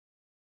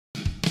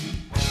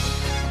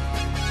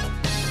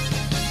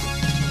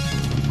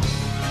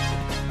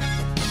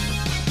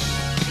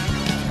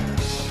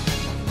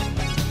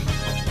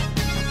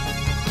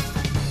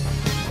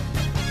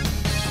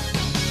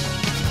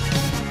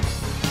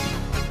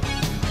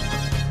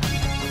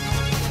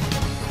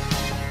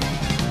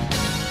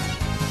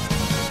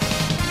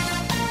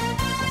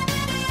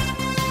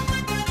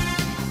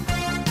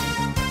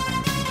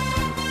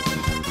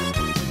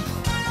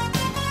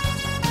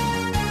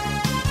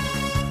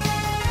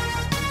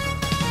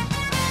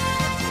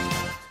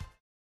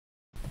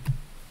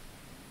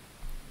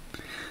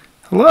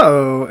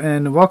Hello,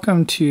 and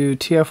welcome to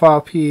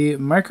TFYLP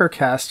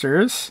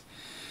Microcasters.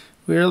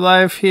 We're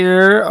live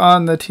here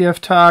on the TF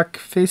Talk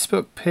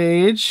Facebook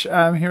page.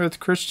 I'm here with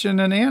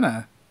Christian and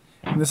Anna.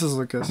 And this is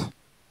Lucas.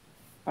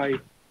 Hi.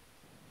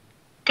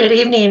 Good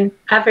evening,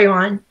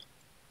 everyone.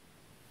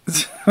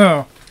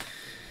 So,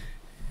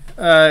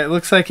 it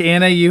looks like,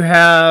 Anna, you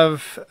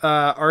have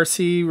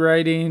RC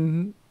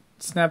riding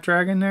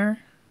Snapdragon there?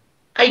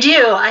 I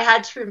do. I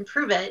had to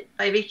improve it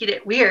by making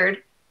it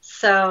weird.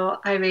 So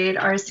I made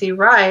RC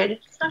Ride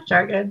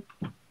Snapdragon.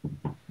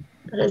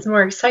 That is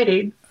more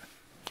exciting.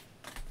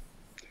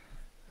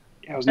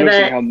 Yeah, I was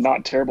noticing how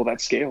not terrible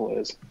that scale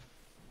is.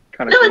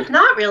 Kind of No, cool. it's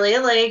not really.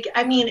 Like,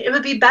 I mean, it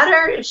would be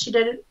better if she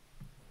did it.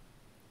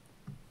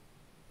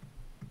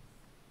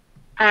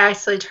 I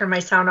actually turned my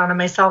sound on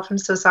myself. I'm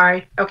so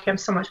sorry. Okay, I'm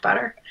so much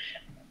better.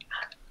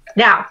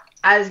 Now,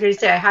 I was going to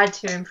say I had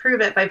to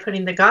improve it by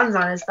putting the guns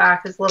on his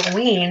back as little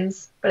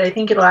wings, but I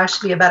think it'll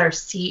actually be a better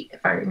seat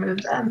if I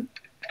remove them.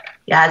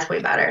 Yeah, it's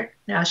way better.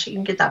 Now she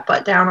can get that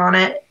butt down on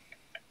it.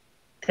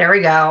 There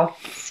we go.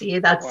 See,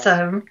 that's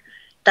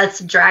that's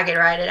dragon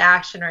ride in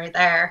action right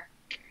there.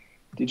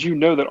 Did you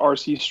know that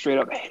RC straight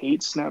up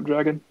hates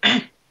Snapdragon?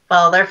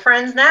 Well, they're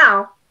friends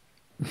now.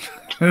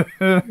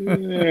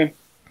 Yeah.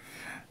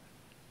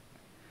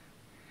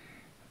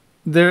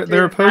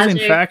 They're opposing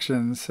Magic.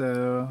 factions,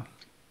 so...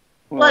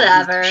 Well,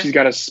 Whatever. She's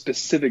got a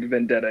specific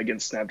vendetta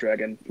against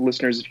Snapdragon.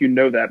 Listeners, if you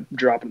know that,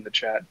 drop it in the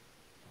chat.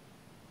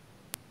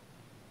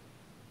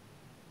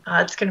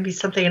 It's going to be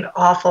something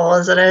awful,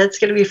 isn't it? It's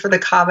going to be for the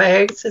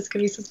comics. It's going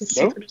to be something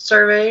super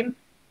disturbing.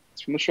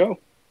 It's from the show.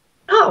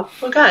 Oh,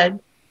 well, good.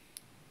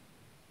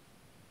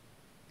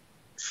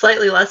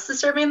 Slightly less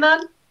disturbing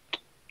then?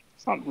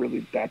 It's not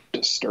really that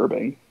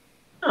disturbing.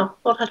 Oh,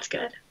 well, that's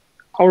good.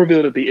 I'll reveal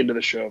it at the end of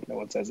the show if no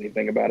one says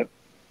anything about it.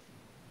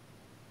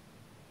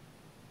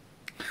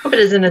 Hope it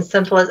isn't as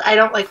simple as I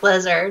don't like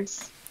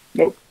lizards.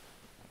 Nope.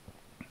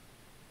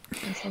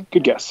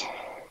 Good guess.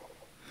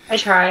 I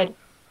tried.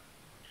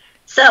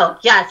 So,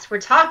 yes, we're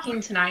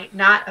talking tonight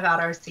not about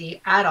RC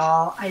at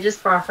all. I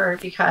just brought her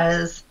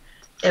because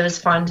it was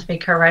fun to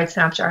make her ride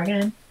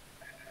Snapdragon.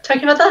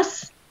 Talking about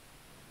this.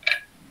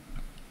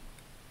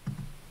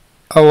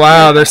 Oh,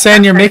 wow. They're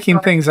saying you're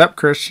making things up,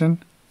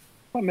 Christian.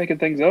 I'm not making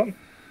things up.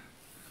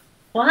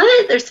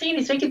 What? They're saying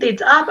he's making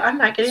things up. I'm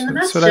not getting the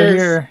That's messages. what I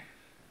hear.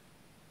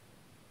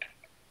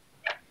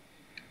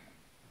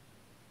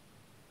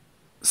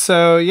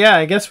 So, yeah,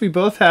 I guess we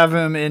both have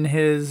him in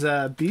his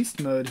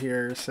beast mode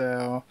here,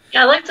 so...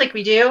 Yeah, it looks like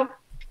we do.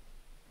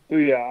 Oh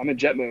yeah, I'm in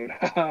jet mode.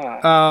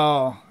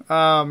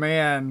 Oh,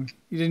 man.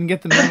 You didn't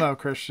get the memo,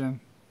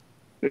 Christian.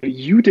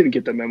 You didn't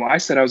get the memo. I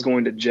said I was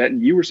going to jet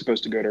and you were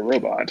supposed to go to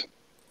robot.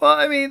 Well,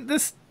 I mean,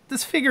 this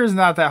figure is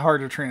not that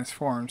hard to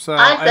transform, so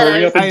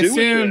I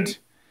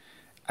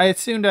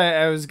assumed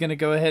I was going to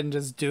go ahead and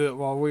just do it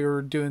while we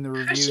were doing the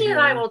review. Christian here. and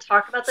I will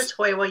talk about the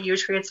toy while you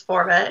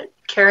transform it.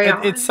 Carry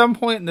on. At some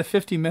point in the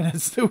 50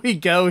 minutes that we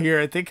go here,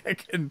 I think I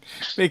can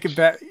make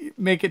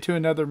it to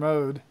another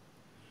mode.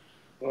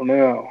 Oh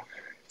no,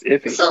 it's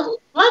iffy. So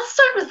let's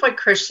start with what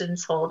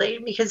Christian's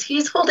holding, because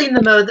he's holding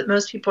the mode that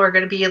most people are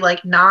going to be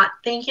like not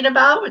thinking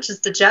about, which is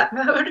the jet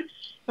mode,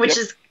 which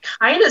is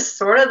kind of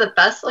sort of the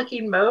best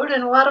looking mode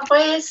in a lot of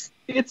ways.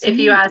 It's if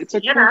you ask it's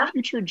a Anna. cool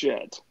future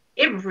jet.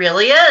 It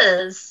really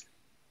is.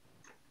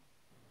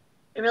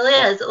 It really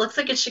is. It looks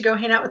like it should go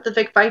hang out with the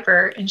Vic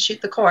Viper and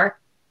shoot the core.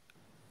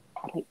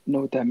 I don't know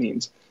what that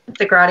means.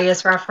 The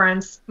Gradius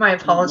reference. My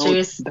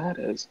apologies. I don't know what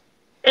that is.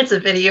 It's a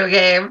video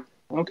game.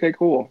 Okay,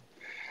 cool.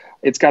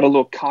 It's got a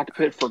little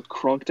cockpit for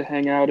Crunk to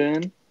hang out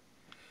in.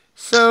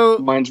 So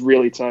Mine's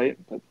really tight.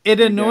 But it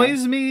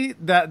annoys me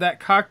that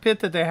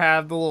cockpit that they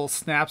have the little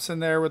snaps in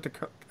there with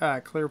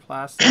the clear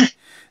plastic.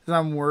 'Cause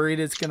I'm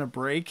worried it's going to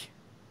break.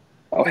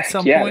 Oh, at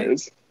some yeah, point. it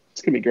is.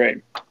 It's going to be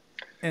great.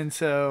 And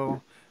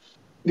so...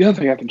 The other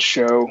thing I can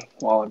show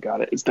while I've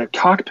got it is the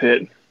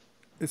cockpit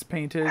It's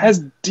painted.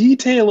 has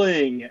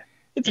detailing.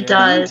 It's It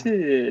does.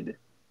 painted.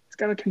 It's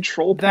got a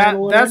control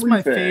panel and That's my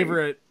everything.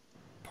 favorite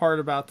part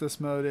about this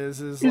mode is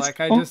It's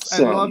like I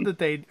awesome. love that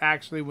they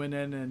actually went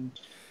in and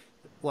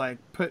like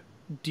put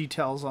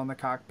details on the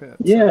cockpit.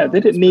 Yeah, So they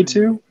it's didn't need pretty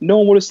to. neat. No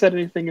one would have said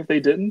anything if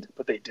they didn't,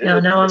 but they did. No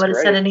one It's would have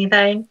great. said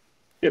anything.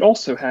 It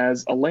also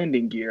has a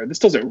landing gear. This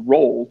doesn't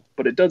roll,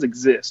 but it does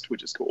exist,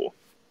 which is cool.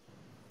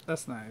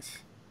 That's nice.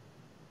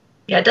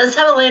 Yeah, it does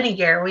have a landing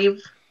gear. We're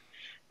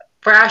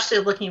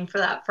actually looking for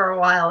that for a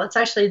while. It's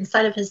actually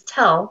inside of his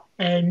tail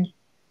in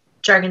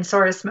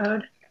Dragonsaurus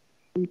mode.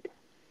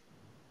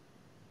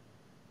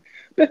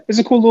 It's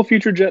a cool little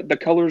future jet. The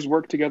colors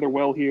work together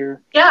well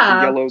here. Yeah.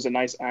 The yellow is a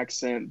nice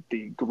accent.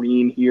 The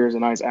green here is a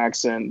nice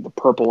accent. The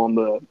purple on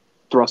the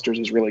thrusters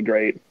is really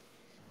great.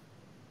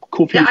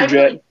 Cool future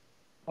jet.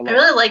 I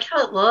really like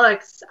how it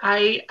looks.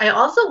 I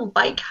also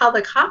like how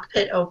the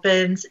cockpit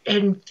opens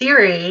in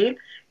theory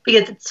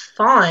because it's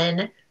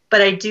fun,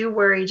 but I do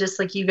worry, just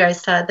like you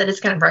guys said, that it's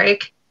going to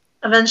break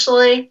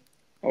eventually.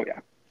 Oh,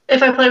 yeah.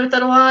 If I play with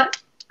it a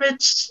lot,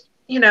 which,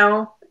 you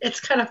know, it's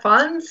kind of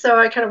fun, so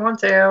I kind of want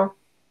to.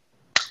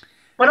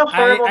 What a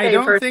horrible I day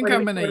don't for think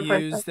I'm going to a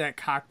use that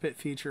cockpit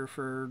feature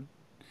for,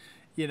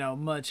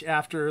 much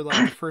after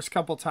like the first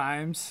couple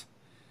times.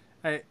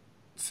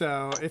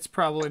 So it's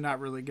probably not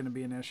really going to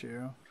be an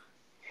issue.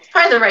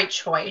 Probably the right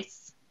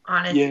choice,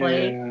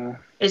 honestly, Yeah.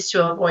 is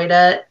to avoid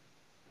it.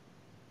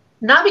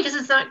 Not because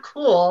it's not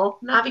cool,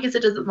 not because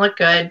it doesn't look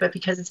good, but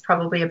because it's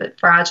probably a bit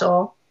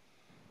fragile.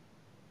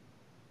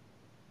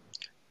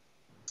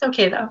 It's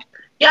okay though.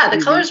 Yeah, the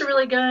colors are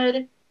really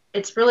good.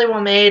 It's really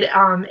well made.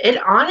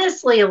 It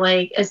honestly,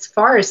 like, as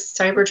far as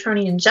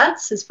Cybertronian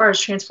jets, as far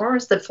as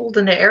transformers that fold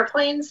into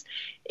airplanes,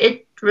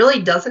 it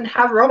really doesn't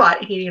have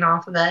robot heating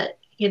off of it.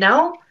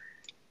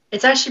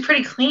 It's actually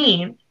pretty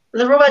clean.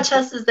 The robot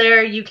chest is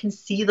there. You can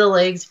see the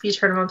legs if you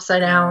turn them upside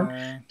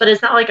down, but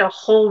it's not like a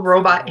whole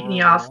robot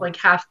hanging off like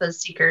half the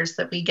Seekers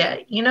that we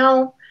get.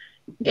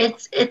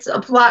 It's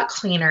a lot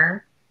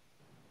cleaner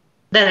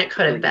than it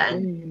could have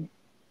been.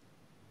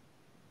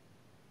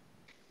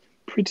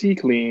 Pretty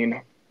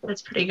clean.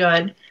 It's pretty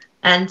good.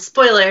 And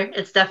spoiler,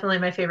 it's definitely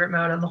my favorite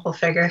mode on the whole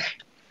figure.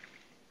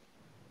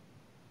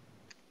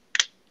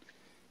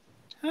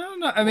 I don't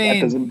know. I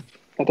mean,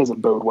 that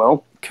doesn't bode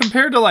well.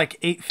 Compared to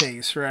like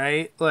 8-Face,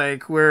 right?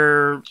 Like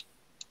where,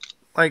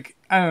 like,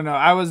 I don't know.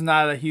 I was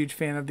not a huge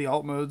fan of the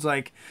alt modes.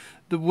 Like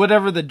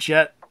whatever the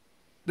jet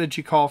that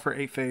you call for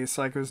 8-Face,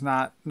 like, was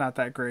not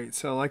that great.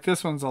 So like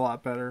this one's a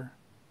lot better.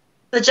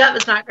 The jet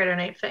was not great on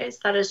 8-Face.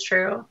 That is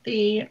true.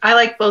 I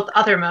like both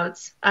other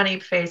modes on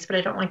 8-Face, but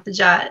I don't like the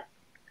jet.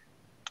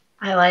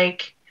 I'm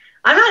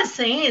not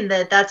saying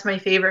that that's my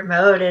favorite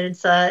mode, and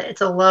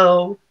it's a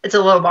low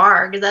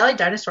bar, because I like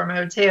dinosaur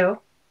mode too.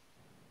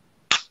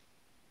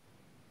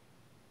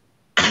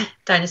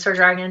 Dinosaur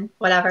Dragon,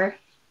 whatever.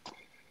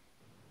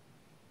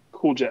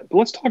 Cool jet. But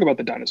let's talk about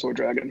the Dinosaur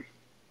Dragon.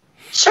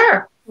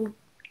 Sure.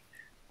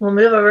 We'll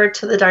move over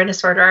to the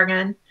Dinosaur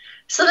Dragon.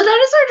 So the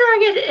Dinosaur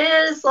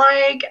Dragon is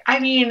like, I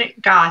mean,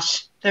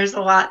 gosh, there's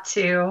a lot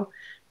to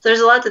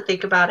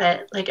think about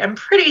it. Like, I'm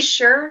pretty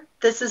sure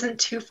this isn't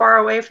too far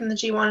away from the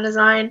G1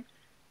 design.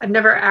 I've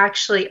never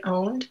actually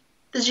owned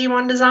the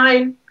G1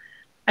 design.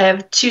 I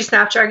have 2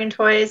 Snapdragon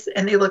toys,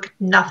 and they look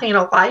nothing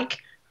alike,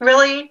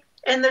 really,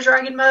 in the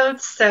Dragon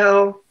modes.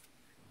 So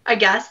I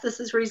guess this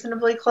is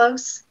reasonably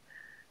close.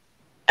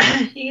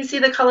 You can see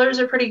the colors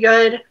are pretty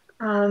good.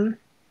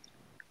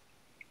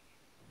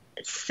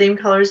 It's the same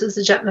colors as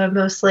the jet mode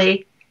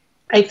mostly.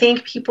 I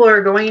think people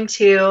are going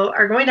to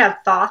have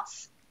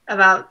thoughts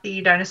about the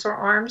dinosaur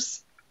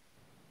arms.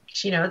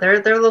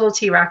 They're little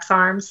T-Rex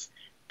arms.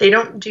 They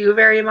don't do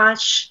very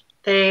much.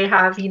 They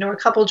have, a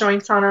couple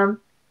joints on them.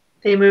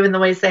 They move in the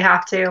ways they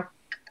have to.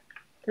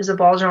 There's a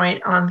ball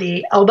joint on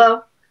the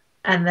elbow,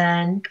 and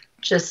then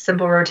just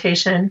simple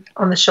rotation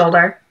on the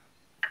shoulder.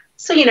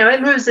 So,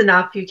 it moves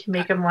enough. You can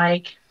make them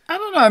like... I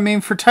don't know. I mean,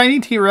 for tiny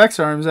T-Rex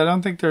arms, I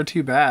don't think they're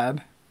too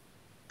bad.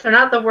 They're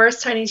not the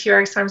worst tiny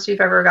T-Rex arms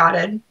we've ever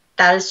gotten.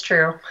 That is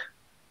true.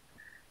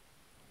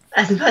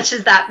 As much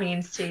as that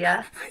means to you.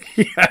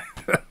 Yeah.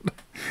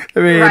 I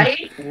mean...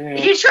 Right? Yeah.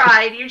 You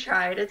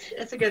tried.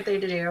 It's a good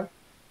thing to do.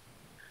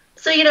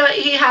 So,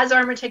 he has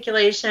arm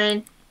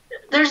articulation.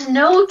 There's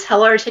no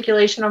tail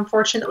articulation,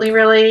 unfortunately,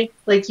 really.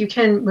 Like, you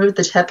can move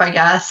the tip, I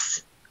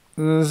guess.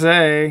 I was gonna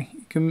say,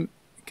 you can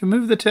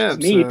move the tip.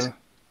 Neat. So.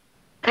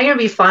 I think it'd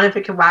be fun if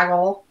it could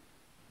waggle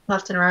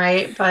left and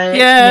right, but...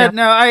 Yeah,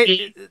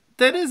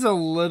 that is a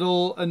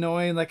little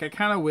annoying. Like, I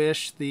kind of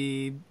wish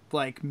the,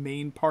 like,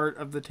 main part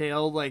of the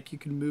tail, like, you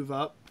can move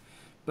up.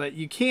 But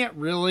you can't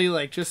really,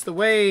 like, just the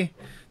way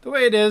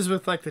it is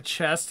with, like, the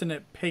chest and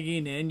it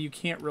pigging in, you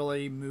can't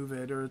really move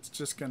it, or it's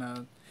just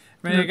gonna...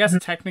 I mean, I guess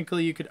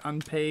technically you could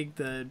unpeg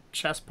the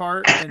chest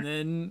part and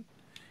then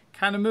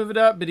kind of move it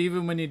up, but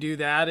even when you do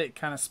that, it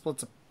kind of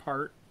splits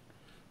apart.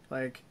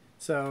 Like,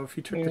 so if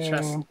you took the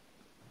chest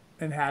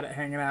and had it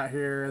hanging out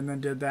here and then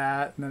did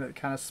that, and then it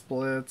kind of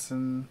splits,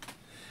 and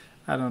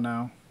I don't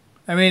know.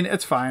 I mean,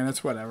 it's fine.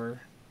 It's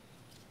whatever.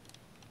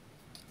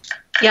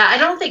 Yeah, I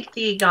don't think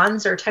the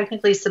guns are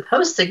technically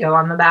supposed to go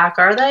on the back,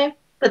 are they?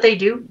 But they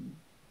do.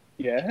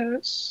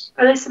 Yes.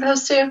 Are they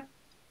supposed to?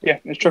 Yeah,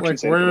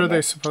 instructions. Like, where are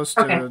they supposed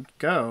to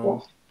go?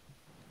 Well,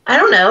 I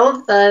don't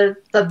know.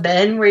 The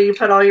bin where you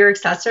put all your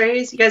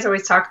accessories. You guys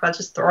always talk about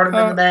just throwing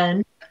them in the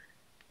bin.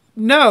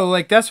 No,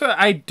 like, that's what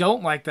I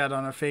don't like that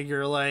on a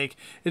figure. Like,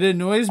 it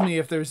annoys me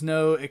if there's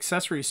no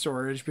accessory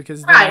storage,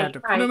 because then I have to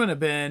put them in a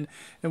bin,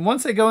 and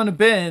once they go in a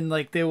bin,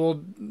 like, they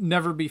will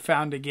never be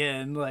found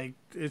again. Like,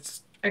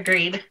 it's...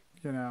 Agreed.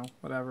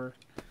 Whatever.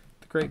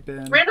 The great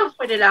bin. Randall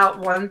pointed out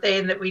one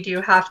thing that we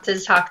do have to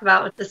talk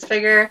about with this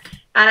figure,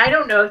 and I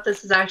don't know if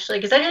this is actually,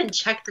 because I didn't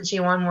check the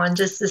G1 one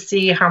just to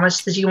see how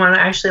much the G1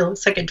 actually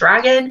looks like a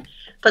dragon,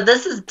 but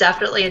this is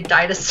definitely a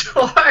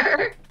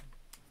dinosaur.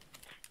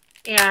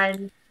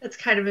 And it's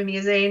kind of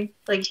amusing.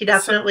 Like, he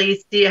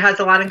definitely has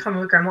a lot in common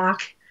with Grimlock.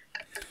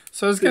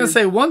 So I was gonna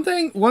say, one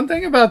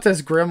thing about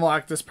this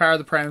Grimlock, this Power of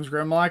the Primes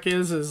Grimlock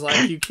is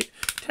like, you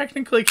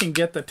technically can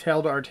get the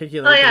tail to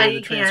articulate the way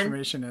the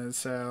transformation is.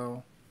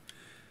 So,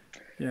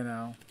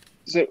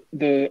 So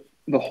the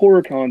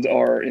Horrorcons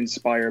are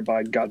inspired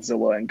by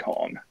Godzilla and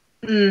Kong.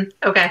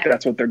 Okay.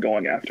 That's what they're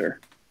going after.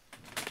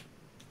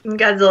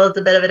 Godzilla's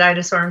a bit of a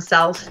dinosaur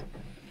himself.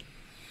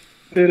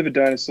 Bit of a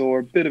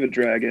dinosaur, bit of a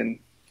dragon.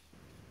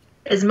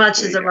 As much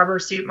There as you a go. rubber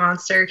suit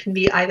monster can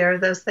be either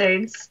of those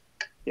things.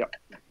 Yep.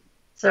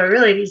 So it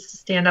really needs to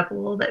stand up a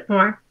little bit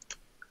more.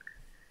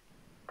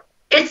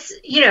 It's,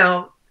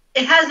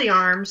 it has the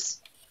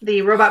arms.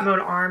 The robot mode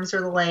arms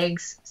or the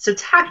legs. So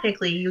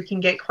technically you can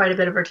get quite a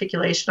bit of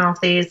articulation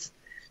off these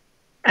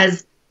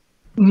as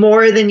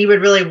more than you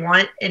would really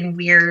want in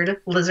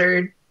weird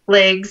lizard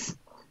legs.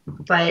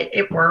 But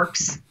it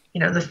works.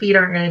 The feet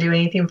aren't going to do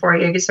anything for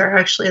you because they're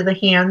actually the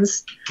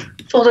hands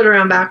folded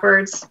around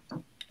backwards.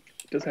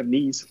 It does have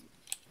knees.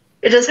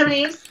 It does have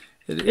knees.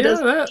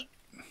 That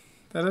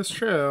is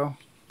true.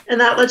 And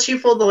that lets you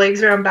fold the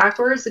legs around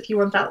backwards if you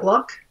want that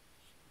look.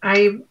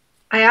 I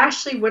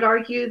actually would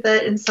argue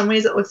that in some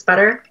ways it looks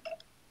better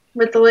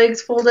with the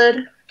legs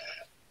folded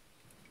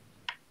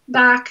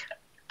back,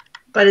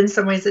 but in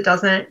some ways it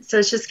doesn't. So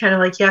it's just kind of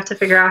like you have to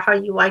figure out how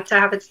you like to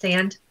have it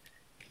stand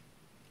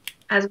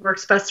as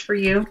works best for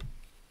you.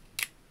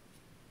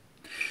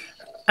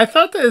 I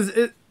thought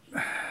the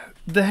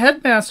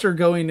headmaster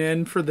going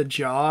in for the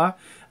jaw,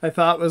 I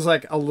thought was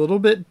like a little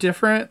bit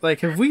different.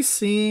 Like, have we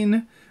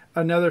seen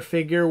another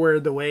figure where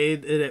the way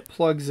that it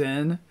plugs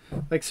in?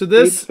 Like, so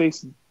this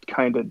Face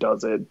kind of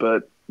does it,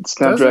 but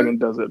Snapdragon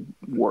does it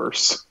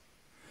worse.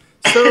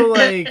 So,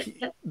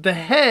 like, the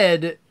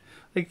head,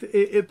 like,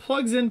 it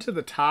plugs into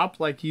the top,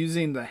 like,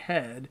 using the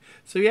head.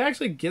 So you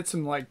actually get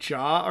some, like,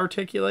 jaw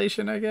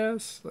articulation, I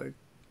guess. Like,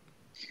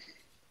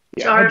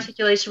 jaw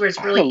articulation where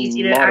it's really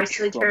easy to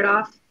actually tear it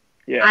off.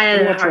 Yeah, I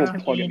had a hard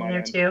time plug getting in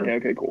there, too. Yeah,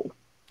 okay, cool.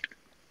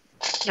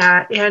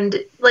 Yeah, and,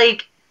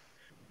 like,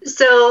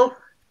 so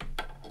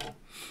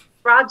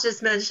Rob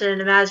just mentioned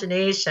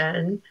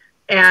imagination,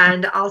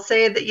 and I'll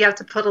say that you have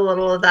to put a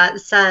little of that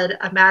said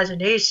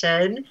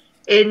imagination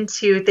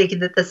into thinking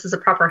that this is a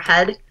proper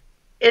head.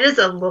 It is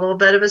a little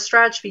bit of a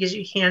stretch because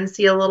you can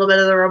see a little bit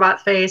of the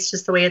robot face,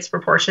 just the way it's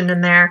proportioned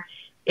in there.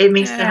 It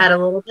makes the head a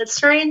little bit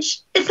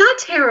strange. It's not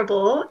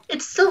terrible.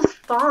 It's still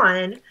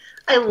fun.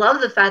 I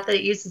love the fact that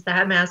it uses the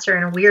headmaster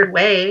in a weird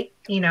way.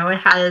 It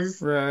has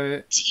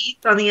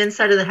teeth on the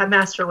inside of the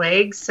headmaster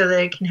legs so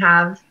that it can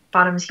have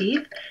bottom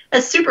teeth.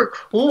 It's super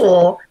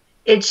cool.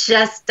 It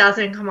just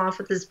doesn't come off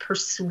with as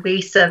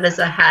persuasive as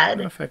a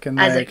head if I can,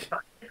 as like, it could.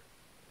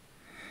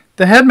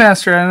 the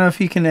headmaster, I don't know if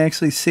you can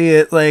actually see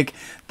it. Like,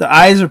 the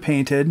eyes are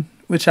painted,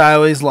 which I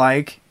always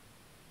like.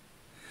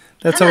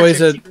 That's always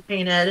super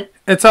painted.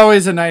 It's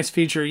always a nice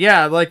feature.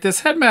 Yeah, like, this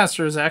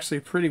headmaster is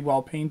actually pretty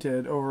well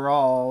painted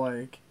overall.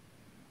 Like,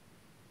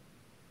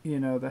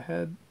 the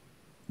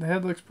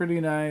head looks pretty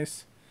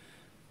nice.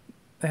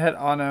 The head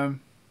on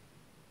him,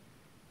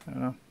 I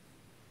don't know.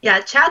 Yeah,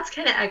 Chad's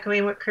kind of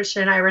echoing what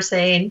Christian and I were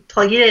saying.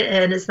 Plugging it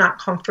in is not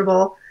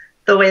comfortable.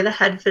 The way the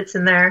head fits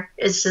in there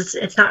is just,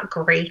 it's not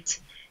great.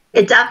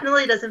 It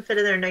definitely doesn't fit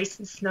in there nice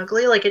and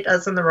snugly like it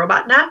does on the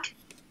robot neck.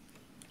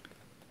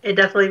 It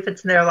definitely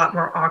fits in there a lot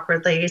more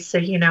awkwardly. So,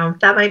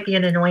 that might be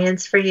an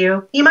annoyance for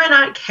you. You might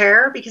not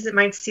care because it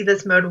might see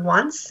this mode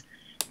once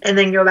and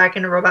then go back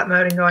into robot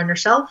mode and go on your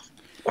shelf.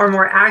 Or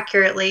more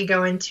accurately,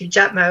 go into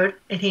jet mode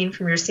and hang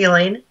from your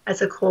ceiling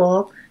as a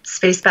cool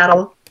space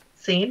battle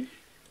scene.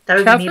 That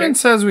would be Catherine neater.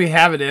 says we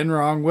have it in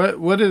wrong.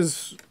 What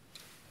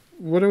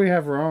do we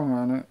have wrong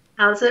on it?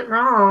 How's it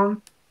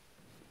wrong?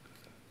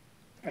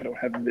 I don't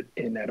have it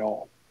in at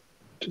all.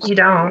 You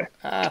don't.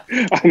 I'm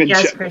in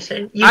Yes, jet.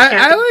 Christian.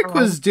 I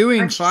was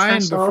doing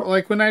fine special? before.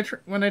 Like,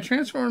 when I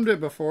transformed it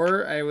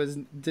before,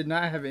 did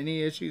not have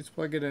any issues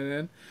plugging it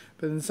in,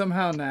 but then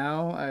somehow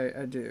now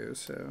I do.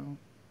 So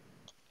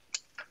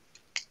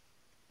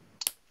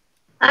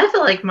I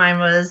feel like mine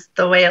was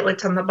the way it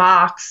looked on the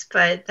box,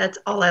 but that's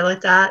all I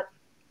looked at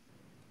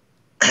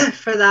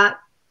for that.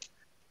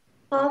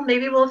 Well,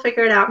 maybe we'll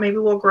figure it out. Maybe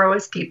we'll grow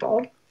as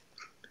people.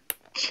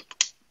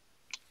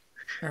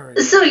 all right.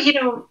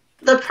 So,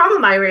 the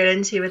problem I ran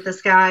into with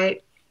this guy,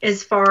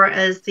 as far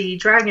as the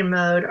dragon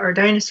mode or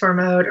dinosaur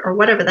mode or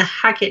whatever the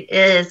heck it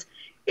is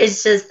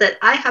just that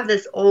I have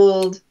this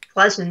old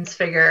Legends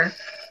figure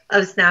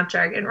of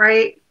Snapdragon,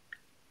 right?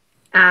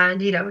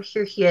 And,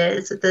 here he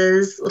is with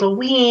his little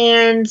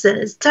wings and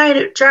his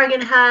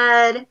dragon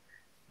head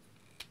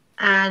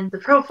and the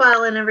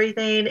profile and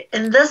everything.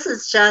 And this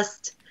is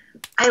just,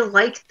 I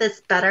like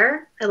this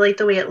better. I like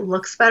the way it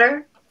looks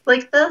better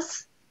like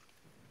this.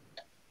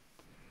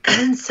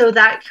 And so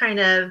that kind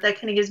of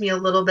gives me a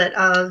little bit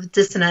of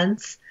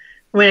dissonance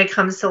when it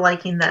comes to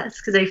liking this,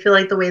 because I feel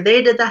like the way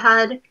they did the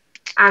head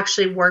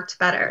actually worked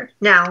better.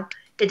 Now,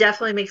 it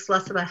definitely makes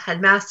less of a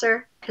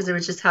headmaster because it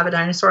would just have a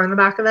dinosaur on the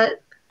back of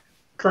it,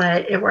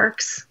 but it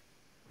works.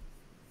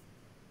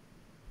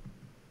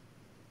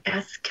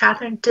 Yes,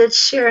 Catherine did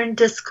share in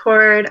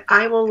Discord.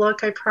 I will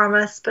look, I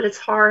promise, but it's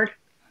hard.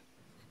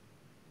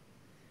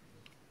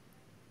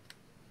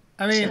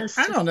 I mean,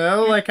 I don't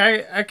know. Like,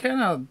 I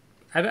kind of...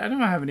 I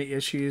don't have any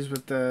issues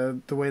with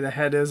the way the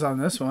head is on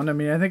this one. I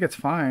mean, I think it's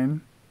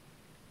fine.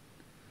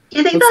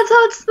 You think that's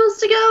how it's supposed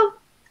to go?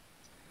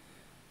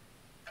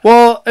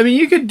 Well, I mean,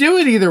 you could do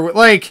it either way.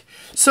 Like,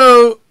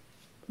 so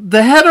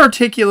the head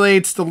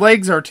articulates, the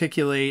legs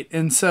articulate,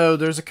 and so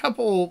there's a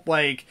couple,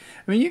 like,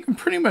 I mean, you can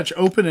pretty much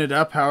open it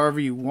up however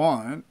you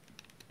want.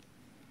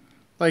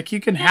 Like,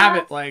 you can have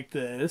it like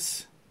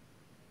this.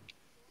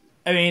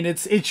 I mean,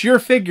 it's your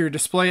figure.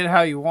 Display it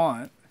how you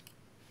want.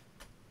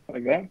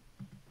 Like that?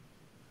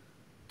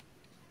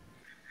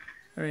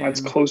 I mean,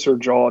 That's closer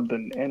jawed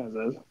than Anna's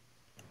is.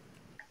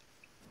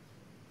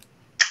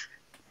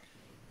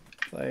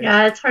 like,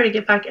 Yeah, it's hard to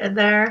get back in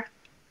there.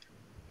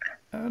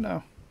 I don't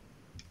know.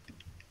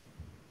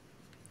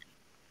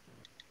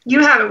 You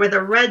have it where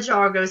the red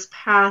jaw goes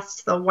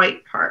past the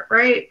white part,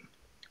 right?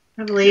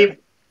 I believe. Yeah.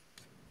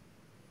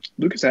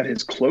 Lucas had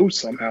his closed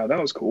somehow. That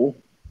was cool.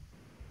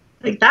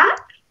 Like that?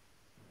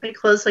 Like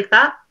close like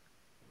that?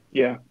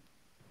 Yeah,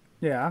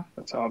 Yeah.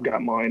 that's how I've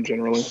got mine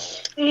generally.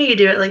 You can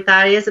do it like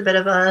that. He has a bit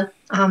of a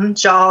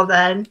jaw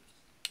then.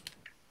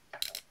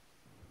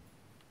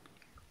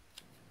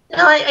 You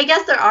know, I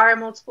guess there are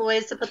multiple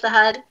ways to put the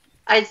head.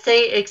 I'd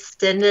say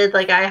extended,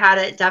 like I had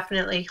it,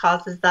 definitely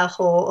causes the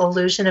whole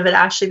illusion of it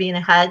actually being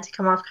a head to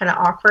come off kind of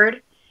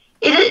awkward.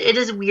 It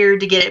is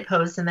weird to get it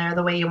posed in there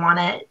the way you want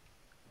it.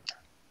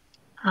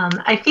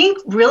 I think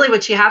really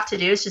what you have to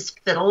do is just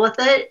fiddle with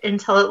it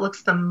until it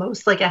looks the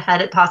most like a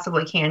head it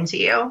possibly can to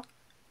you.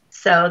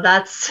 So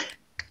that's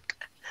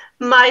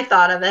my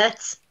thought of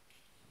it.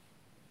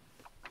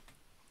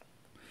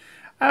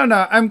 I don't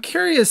know. I'm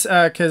curious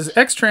because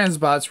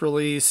X-Transbots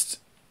released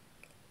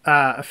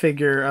a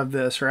figure of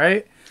this,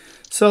 right?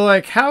 So,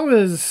 like,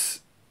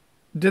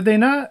 did they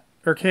not?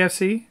 Or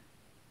KFC?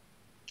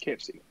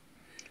 KFC.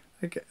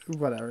 Okay,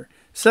 whatever.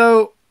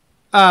 So,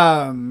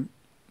 well,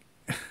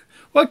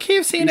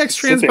 KFC and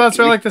X-Transbots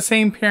are like the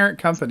same parent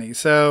company.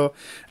 So,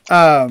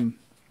 the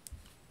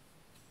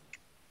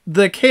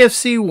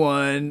KFC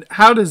one,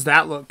 how does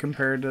that look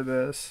compared to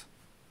this?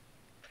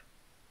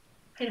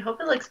 I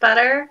hope it looks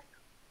better.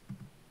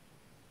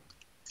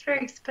 It's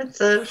very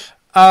expensive.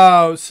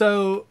 Oh,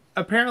 so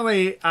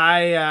apparently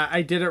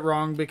I did it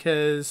wrong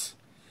because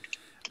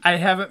I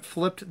haven't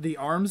flipped the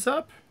arms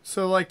up.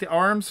 So like the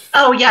arms.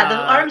 Oh yeah, the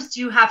arms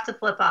do have to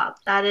flip up.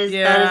 That is a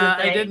thing.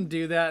 I didn't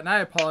do that, and I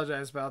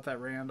apologize about that,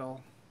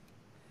 Randall.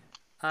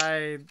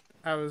 I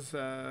was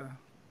where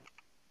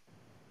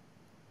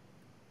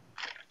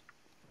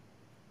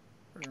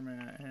am I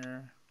at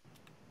here?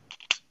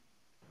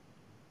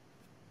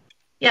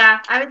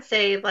 Yeah, I would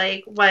say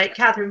like what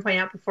Catherine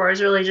pointed out before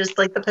is really just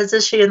like the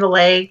position in the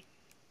leg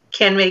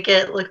can make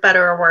it look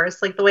better or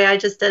worse. Like the way I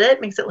just did it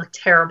makes it look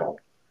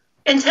terrible.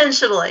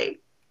 Intentionally.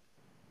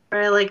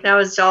 Right? Like now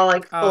his jaw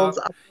like folds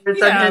upwards.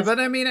 Yeah, but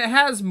I mean it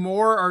has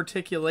more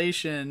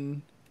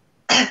articulation.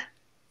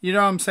 You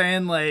know what I'm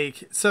saying?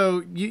 Like,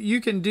 so you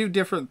can do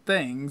different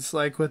things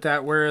like with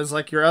that, whereas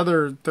like your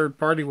other third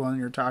party one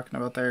you're talking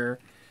about there.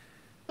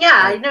 Yeah,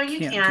 I know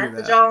you can't.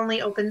 The jaw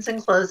only opens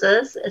and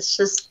closes. It's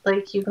just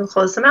like you can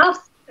close the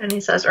mouth. And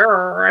he says,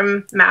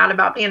 I'm mad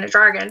about being a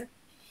dragon.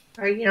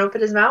 Or you can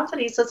open his mouth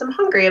and he says, I'm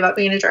hungry about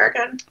being a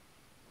dragon.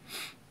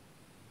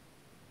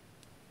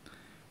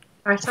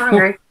 I'm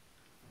hungry.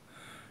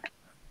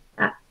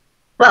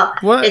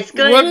 Well, it's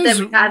good that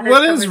we had this.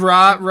 What is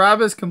Rob?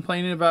 Rob is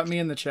complaining about me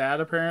in the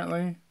chat,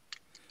 apparently.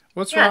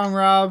 What's wrong,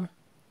 Rob?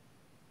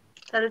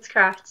 That it's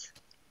craft.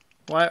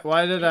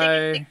 Why did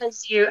I? I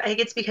think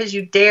it's because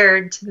you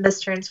dared to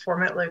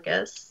mistransform it,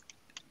 Lucas.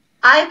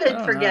 I've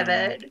been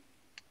forgiven.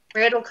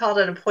 Randall called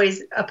it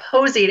a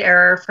posing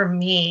error for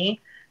me,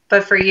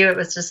 but for you it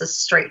was just a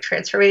straight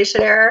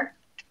transformation error.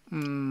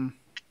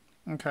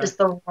 Okay. Just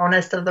the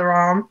wrongness of the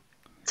wrong.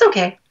 It's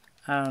okay.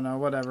 I don't know.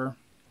 Whatever.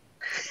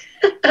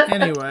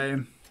 Anyway.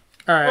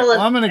 All right.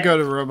 Well, I'm going to go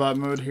to robot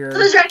mode here. So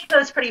the dragon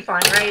mode is pretty fun,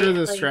 right? Through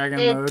this dragon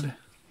mode.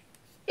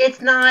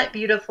 It's not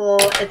beautiful.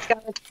 It's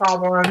got its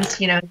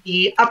problems. You know,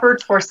 the upper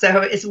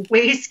torso is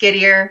way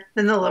skinnier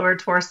than the lower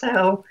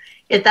torso.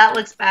 If that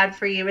looks bad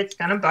for you, it's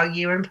going to bug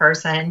you in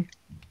person.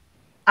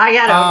 I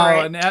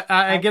got over it.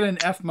 I get an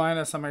F-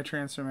 on my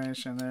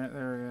transformation.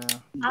 There we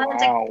go. Oh,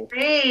 that's a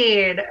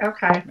grade.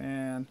 Okay.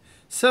 Man.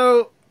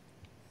 So,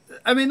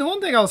 I mean, the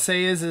one thing I'll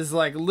say is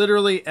like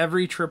literally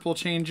every triple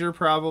changer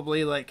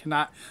probably like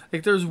cannot,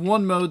 like there's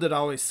one mode that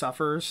always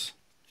suffers.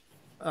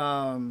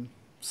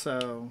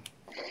 So.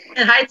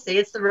 And I'd say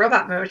it's the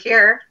robot mode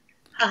here.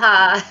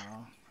 Haha. I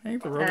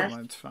think the robot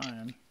mode's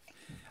fine.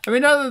 I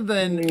mean, other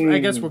than, I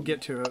guess we'll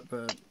get to it,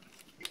 but.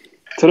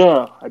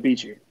 Ta-da! I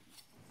beat you.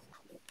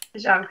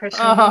 Good job,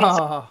 Christian.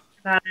 Oh.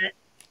 About it.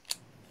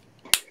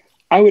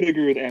 I would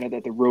agree with Anna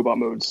that the robot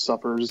mode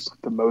suffers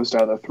the most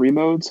out of the three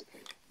modes.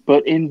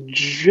 But in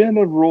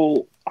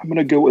general, I'm going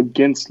to go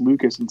against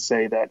Lucas and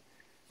say that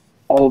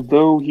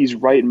although he's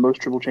right and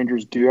most triple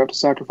changers do have to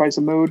sacrifice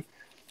a mode,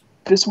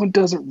 this one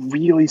doesn't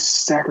really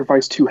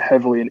sacrifice too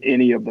heavily in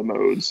any of the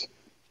modes.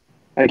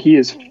 Like, he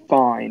is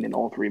fine in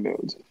all three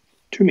modes.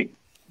 To me.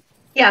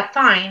 Yeah,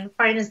 fine.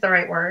 Fine is the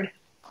right word.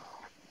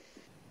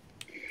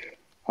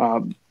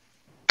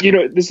 You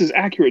know, this is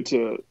accurate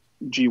to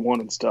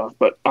G1 and stuff,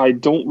 but I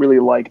don't really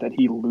like that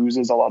he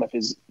loses a lot of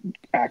his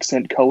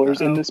accent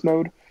colors in this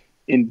mode.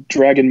 in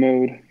dragon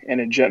mode and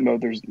in jet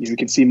mode, you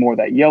can see more of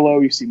that yellow,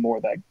 you see more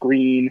of that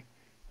green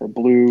or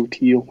blue,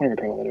 teal, whatever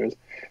color that is.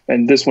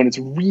 And this one, it's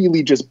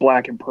really just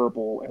black and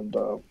purple and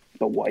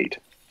the white.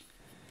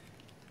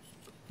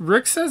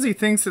 Rick says he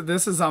thinks that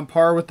this is on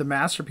par with the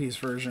Masterpiece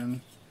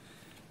version.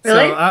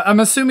 Really? So I'm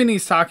assuming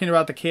he's talking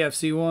about the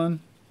KFC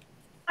one.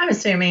 I'm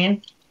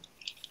assuming.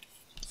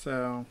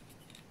 So.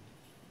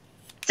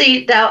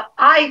 See, now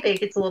I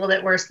think it's a little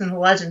bit worse than the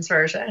Legends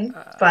version,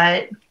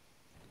 but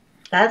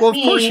that's well,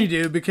 me. Of course you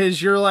do,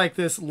 because you're like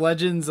this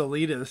Legends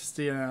elitist,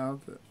 you know.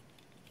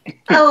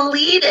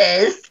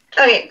 Elitist?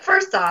 Okay,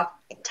 first off,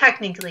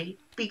 technically,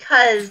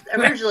 because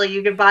originally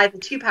you could buy the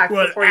 2-pack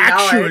for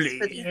 $40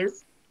 for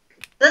these.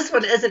 This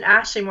one isn't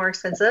actually more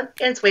expensive,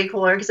 and it's way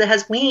cooler because it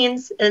has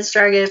wings and it's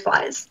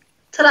dragonflies.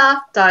 Ta-da!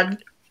 Done.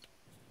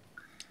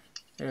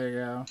 There you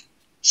go.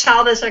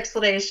 Childish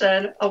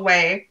explanation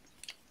away.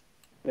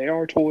 They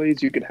are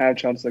toys. You can have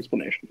childish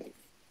explanations.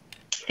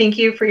 Thank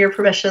you for your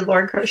permission,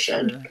 Lord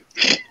Christian.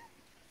 Sure.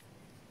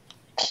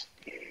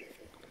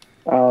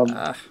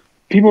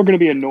 People are going to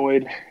be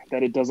annoyed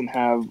that it doesn't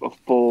have a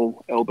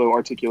full elbow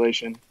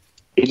articulation.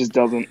 It just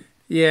doesn't.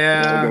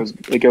 Yeah.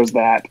 It goes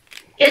that.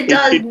 It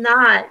does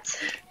not.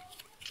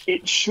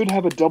 It should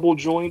have a double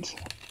joint.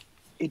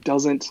 It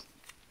doesn't.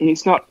 And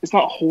it's not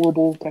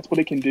horrible. That's what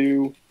it can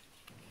do.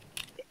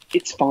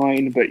 It's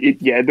fine, but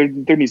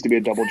there needs to be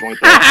a double joint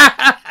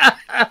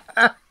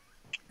there.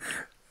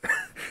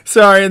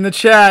 Sorry, in the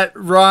chat,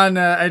 Ron,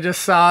 I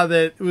just saw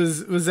that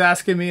was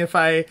asking me if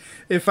I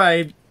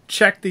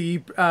check the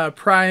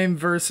prime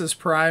versus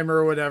prime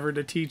or whatever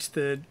to teach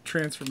the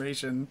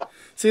transformation.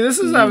 See, this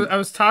is I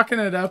was talking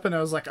it up and I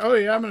was like, oh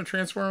yeah, I'm gonna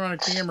transform on a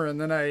camera, and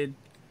then and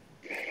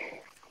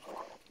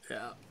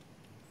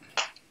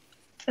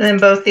then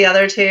both the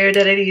other two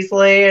did it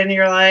easily, and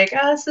you're like,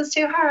 oh, this is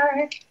too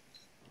hard.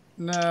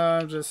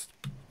 No,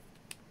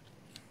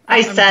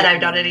 I'm said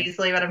I've done it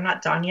easily, but I'm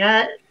not done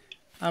yet.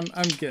 I'm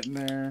getting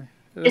there.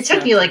 It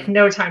took me like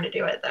no time to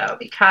do it though,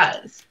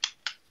 because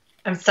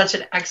I'm such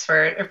an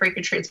expert at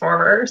freaking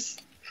Transformers.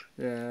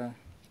 Yeah.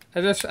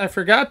 I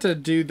forgot to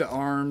do the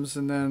arms,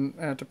 and then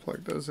I had to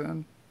plug those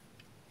in.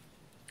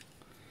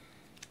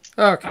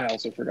 Okay. I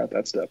also forgot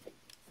that step.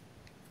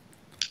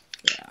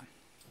 Yeah.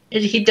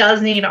 He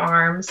does need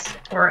arms,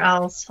 or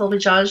else he'll be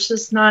judged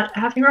as not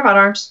having robot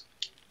arms.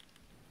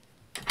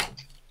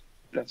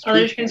 That's true.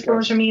 Other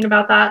Transformers are mean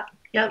about that.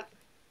 Yep.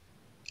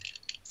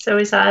 So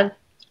he said.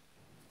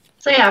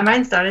 So yeah,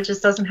 mine's done. It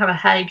just doesn't have a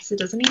head because it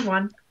doesn't need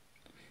one.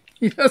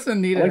 He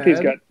doesn't need a head. He's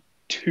got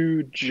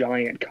 2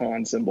 giant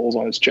con symbols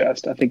on his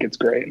chest. I think it's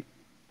great.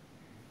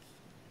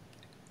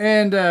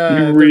 And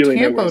you really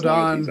the know where his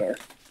Tampodon, are.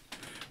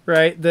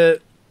 Right?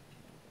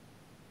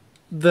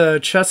 The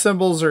chest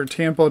symbols are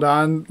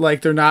Tampodon,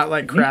 like they're not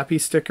like crappy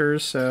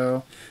stickers,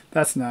 so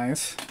that's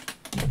nice.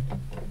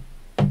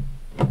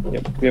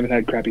 Yep, we haven't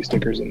had crappy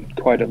stickers in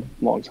quite a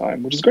long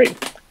time, which is great.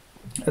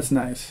 That's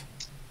nice.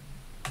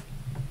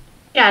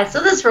 Yeah,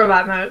 so this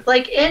robot mode,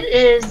 like, it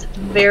is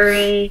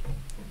very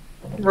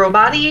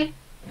robot-y.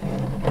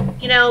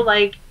 You know,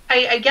 like,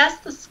 I guess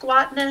the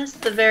squatness,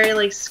 the very,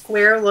 like,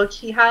 square look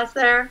he has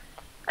there,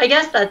 I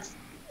guess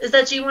is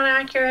that G1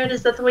 accurate?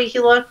 Is that the way he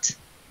looked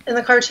in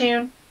the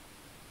cartoon?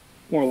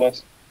 More or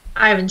less.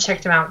 I haven't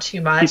checked him out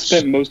too much. He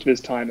spent most of his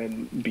time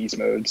in beast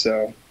mode,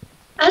 so...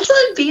 That's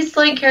what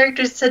beast-like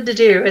characters tend to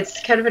do.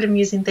 It's kind of an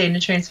amusing thing to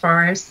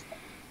Transformers.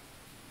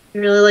 They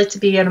really like to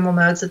be animal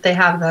modes if they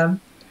have them.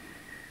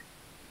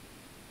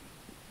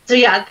 So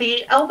yeah,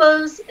 the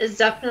elbows is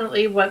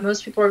definitely what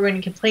most people are going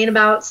to complain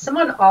about.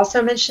 Someone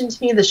also mentioned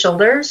to me the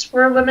shoulders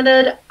were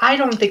limited. I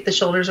don't think the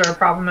shoulders are a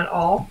problem at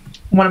all.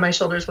 One of my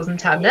shoulders wasn't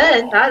tabbed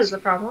in. That is a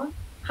problem.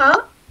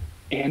 Huh?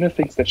 Anna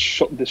thinks that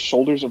the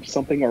shoulders of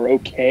something are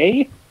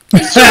okay?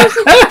 They're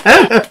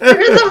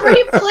in the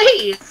right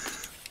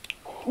place.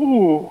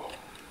 Ooh,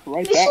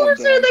 right. The shoulders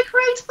are in the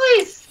correct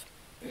place.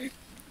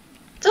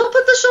 Don't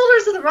put the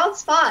shoulders in the wrong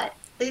spot.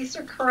 These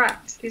are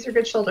correct. These are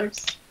good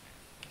shoulders.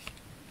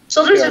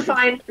 Shoulders are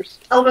fine. Shoulders.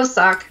 Elbows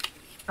suck.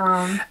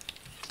 I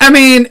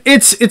mean,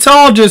 it's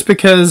all just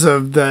because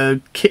of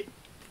the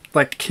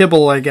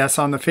kibble, I guess,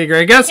 on the figure.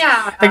 I guess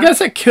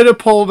it could have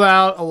pulled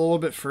out a little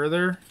bit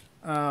further,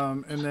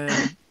 and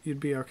then you'd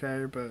be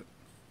okay. But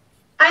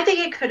I think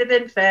it could have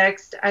been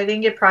fixed. I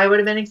think it probably would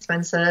have been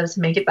expensive to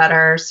make it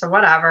better. So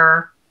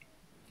whatever.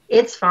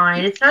 It's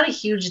fine. It's not a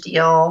huge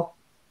deal.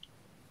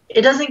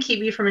 It doesn't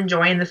keep you from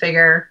enjoying the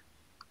figure,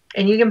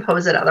 and you can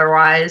pose it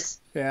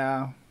otherwise.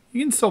 Yeah.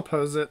 You can still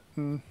pose it.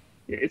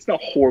 It's not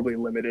horribly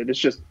limited. It's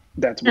just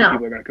that's what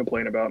people are going to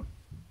complain about.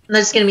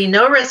 There's going to be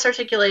no wrist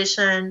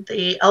articulation.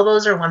 The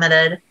elbows are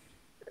limited.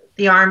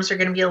 The arms are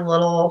going to be a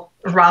little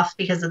rough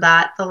because of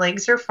that. The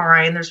legs are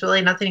fine. There's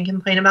really nothing to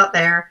complain about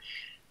there.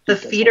 The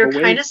feet are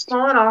kind of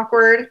small and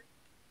awkward.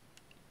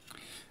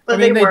 But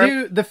I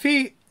mean, the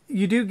feet,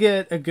 you do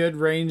get a good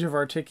range of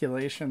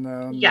articulation,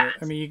 though. Yeah.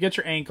 I mean, you get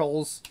your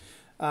ankles,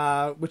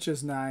 which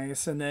is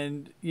nice. And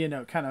then,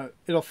 kind of,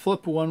 it'll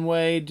flip one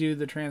way, do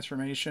the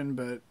transformation,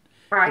 but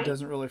it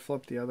doesn't really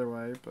flip the other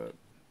way. But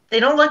They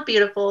don't look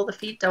beautiful. The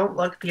feet don't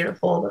look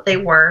beautiful, but they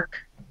work.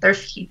 They're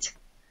feet.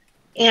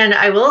 And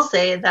I will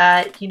say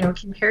that, you know,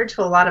 compared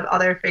to a lot of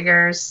other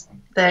figures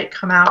that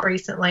come out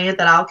recently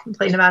that I'll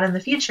complain about in the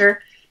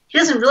future, he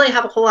doesn't really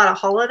have a whole lot of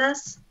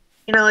hollowness.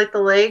 You know, like the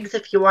legs,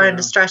 if you wanted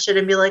to stretch it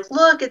and be like,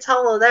 look, it's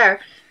hollow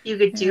there, you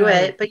could do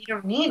it, but you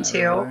don't need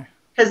to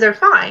because they're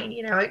fine.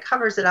 You know, it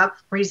covers it up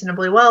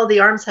reasonably well. The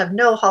arms have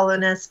no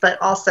hollowness,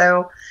 but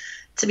also,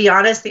 to be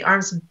honest, the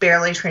arms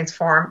barely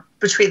transform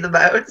between the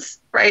modes,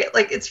 right?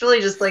 Like, it's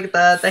really just like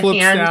the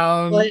hand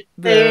down, foot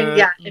thing.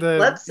 Yeah, it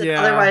flips, and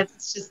otherwise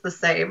it's just the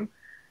same.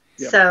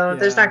 Yep. So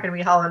there's not going to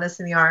be hollowness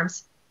in the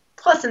arms.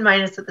 Plus and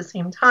minus at the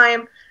same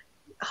time.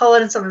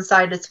 Hollowness on the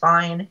side is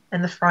fine,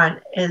 and the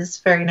front is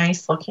very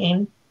nice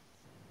looking.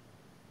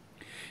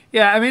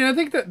 Yeah, I mean, I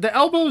think that the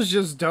elbows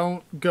just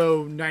don't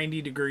go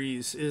 90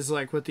 degrees is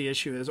like what the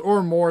issue is,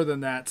 or more than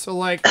that. So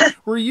like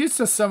we're used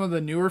to some of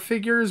the newer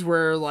figures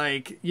where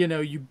like, you know,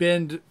 you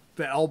bend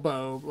the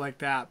elbow like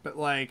that, but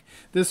like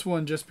this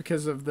one, just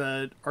because of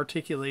the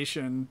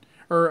articulation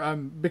or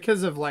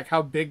because of like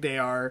how big they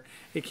are,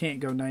 it can't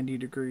go 90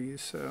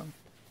 degrees. So,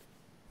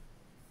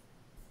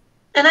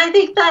 and I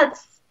think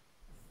that's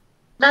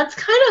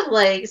kind of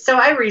like, so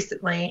I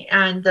recently,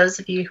 and those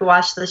of you who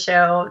watch the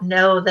show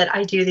know that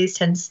I do these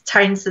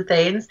kinds of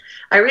things.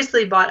 I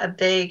recently bought a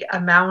big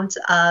amount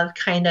of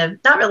kind of,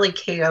 not really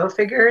KO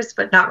figures,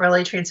 but not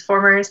really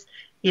Transformers.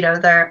 You know,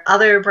 there are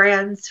other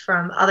brands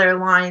from other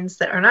lines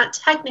that are not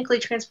technically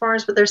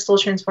Transformers, but they're still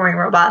transforming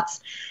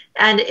robots.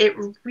 And it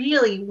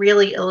really,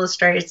 really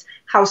illustrates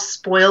how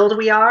spoiled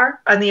we are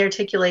on the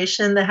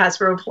articulation that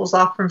Hasbro pulls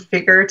off from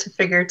figure to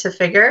figure to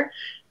figure.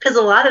 Because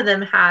a lot of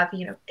them have,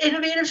 you know,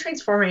 innovative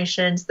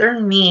transformations.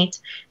 They're neat.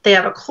 They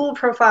have a cool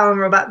profile in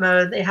robot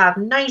mode. They have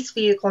nice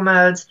vehicle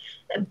modes.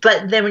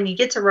 But then when you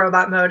get to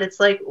robot mode, it's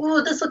like,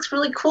 ooh, this looks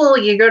really cool.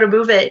 You go to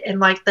move it, and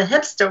like the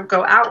hips don't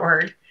go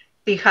outward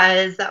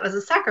because that was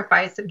a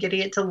sacrifice of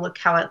getting it to look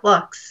how it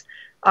looks.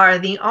 Or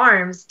the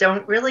arms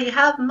don't really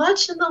have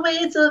much in the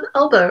ways of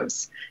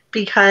elbows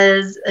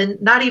because,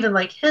 and not even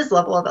like his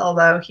level of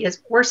elbow, he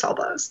has worse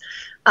elbows.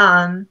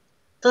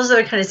 Those are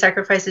the kind of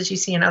sacrifices you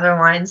see in other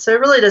lines. So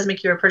it really does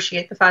make you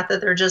appreciate the fact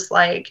that they're just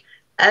like,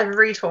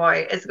 every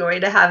toy is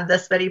going to have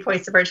this many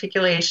points of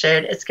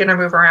articulation. It's going to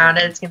move around,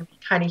 and it's going to be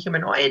kind of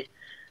humanoid.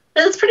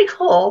 And it's pretty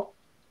cool.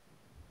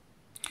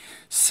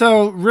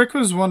 So Rick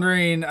was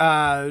wondering,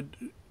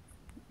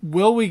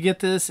 will we get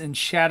this in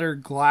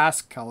shattered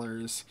glass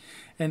colors?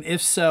 And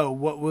if so,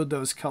 what would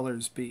those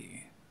colors be?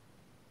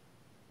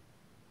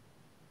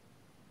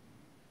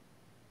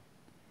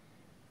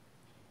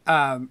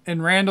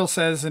 And Randall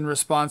says in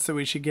response that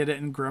we should get it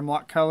in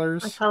Grimlock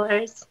colors. What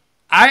colors?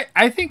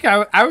 I think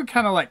I would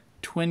kind of like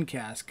twin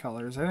cast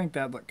colors. I think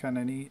that'd look kind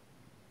of neat.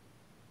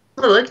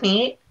 It would look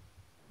neat.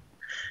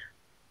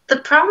 The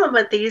problem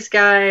with these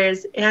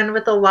guys and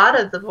with a lot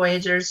of the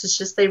Voyagers is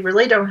just they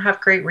really don't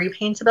have great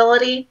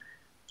repaintability.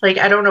 Like,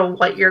 I don't know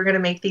what you're going to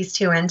make these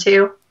two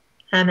into.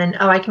 And then,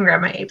 I can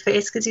grab my ape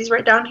face because he's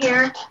right down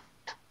here.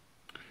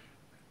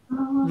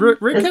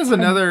 Rick has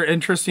another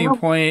interesting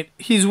point.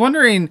 He's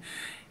wondering,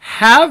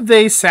 have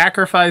they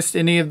sacrificed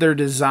any of their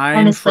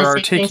design for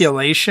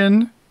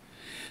articulation?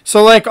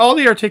 So, like, all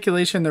the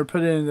articulation they're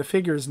putting in the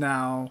figures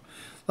now,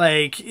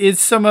 like, is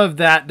some of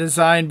that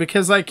design?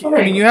 Because, like,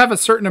 I mean, you have a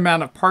certain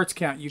amount of parts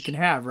count you can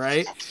have,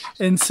 right?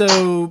 And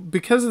so,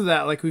 because of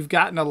that, like, we've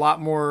gotten a lot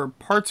more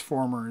parts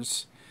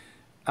formers,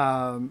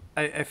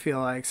 I feel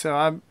like.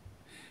 So,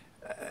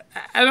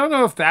 I don't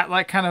know if that,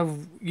 like, kind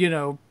of, you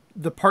know,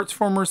 the parts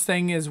formers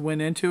thing is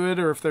went into it,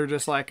 or if they're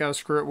just like, oh,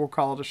 screw it, we'll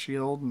call it a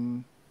shield.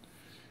 And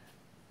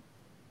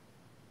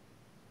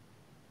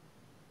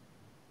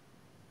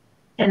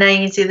now you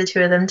can see the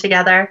two of them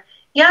together.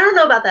 Yeah, I don't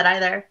know about that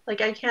either.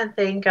 Like, I can't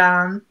think.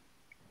 Oh,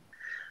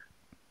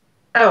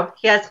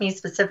 he asked me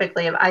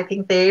specifically if I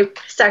think they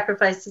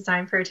sacrificed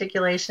design for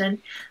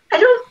articulation. I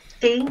don't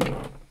think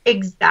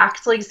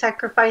exactly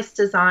sacrificed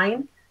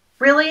design.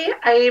 Really,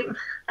 I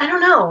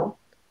don't know.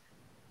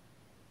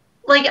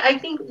 Like, I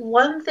think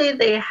one thing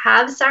they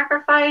have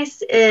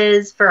sacrificed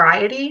is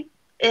variety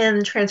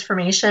in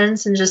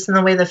transformations and just in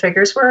the way the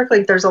figures work.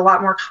 Like, there's a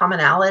lot more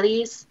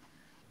commonalities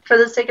for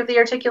the sake of the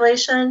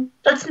articulation.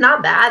 That's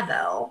not bad,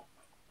 though.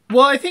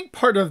 Well, I think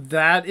part of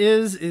that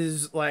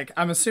is like,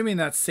 I'm assuming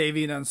that's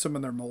saving on some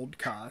of their mold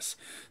costs.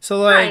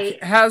 So, like,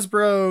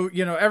 Hasbro,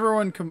 you know,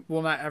 everyone,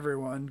 well, not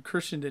everyone,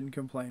 Christian didn't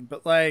complain,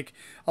 but, like,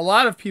 a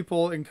lot of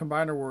people in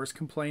Combiner Wars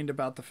complained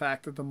about the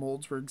fact that the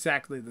molds were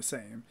exactly the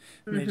same.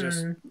 And they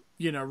just,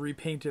 you know,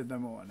 repainted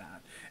them and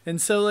whatnot. And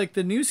so, like,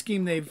 the new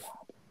scheme the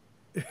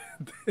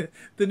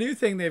new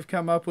thing they've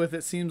come up with,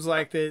 it seems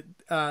like that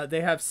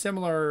they have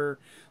similar,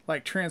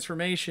 like,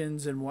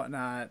 transformations and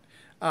whatnot.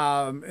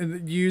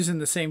 And using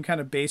the same kind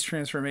of base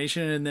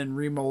transformation and then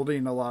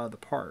remolding a lot of the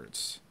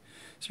parts.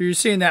 So you're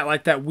seeing that,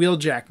 like, that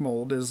wheeljack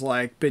mold is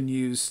like been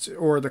used,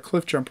 or the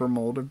cliff jumper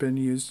mold have been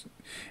used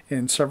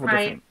in several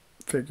different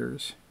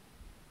figures.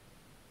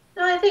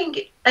 No, I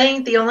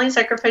think the only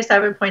sacrifice I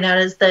would point out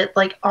is that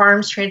like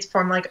arms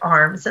transform like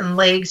arms and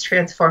legs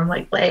transform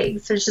like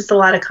legs. There's just a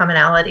lot of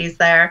commonalities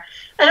there.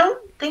 I don't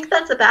think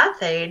that's a bad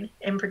thing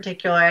in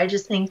particular. I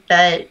just think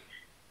that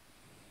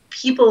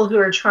people who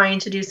are trying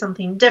to do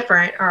something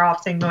different are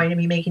often going to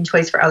be making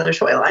toys for other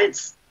toy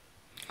lines.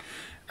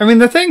 I mean,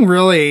 the thing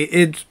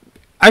really,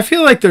 I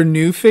feel like they're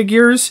new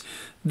figures.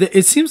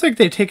 It seems like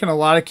they've taken a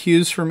lot of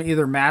cues from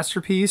either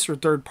Masterpiece or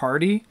third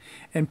party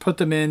and put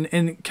them in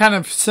and kind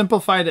of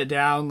simplified it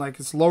down, like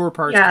it's lower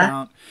parts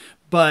count.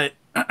 But,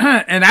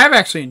 and I've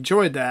actually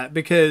enjoyed that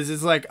because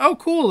it's like, oh,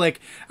 cool.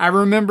 Like, I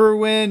remember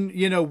when,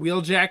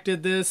 Wheeljack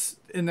did this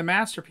in the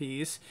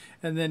Masterpiece,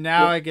 and then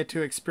now I get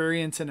to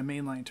experience in a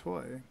mainline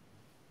toy.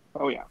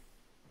 Oh, yeah.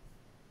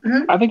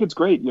 I think it's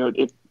great.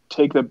 It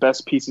take the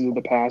best pieces of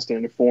the past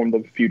and inform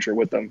the future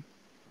with them.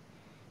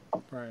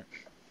 Right.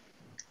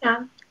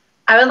 Yeah.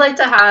 I would like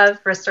to have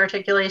wrist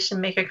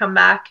articulation make a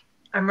comeback.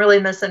 I'm really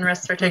missing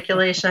wrist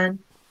articulation.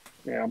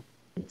 Yeah.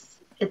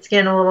 It's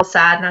getting a little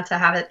sad not to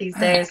have it these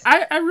days.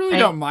 I really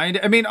don't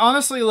mind. I mean,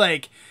 honestly,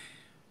 like,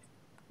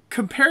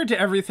 compared to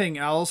everything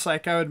else,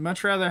 like, I would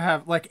much rather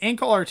have, like,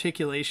 ankle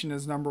articulation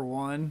is number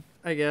one,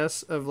 I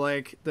guess, of,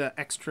 like, the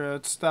extra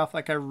stuff.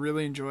 Like, I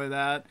really enjoy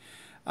that.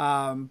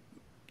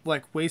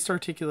 Like, waist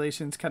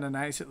articulation is kind of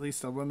nice, at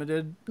least a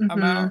limited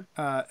amount.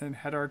 And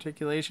head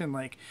articulation,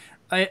 like,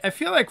 I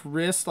feel like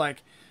wrist,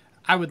 like,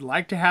 I would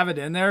like to have it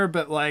in there,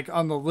 but, like,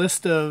 on the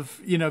list of,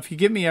 if you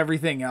give me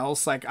everything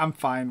else, like, I'm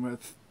fine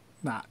with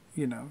not,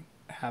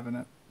 having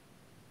it.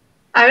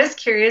 I was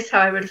curious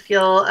how I would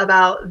feel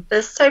about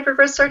this type of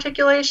wrist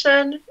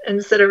articulation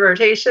instead of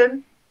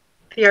rotation,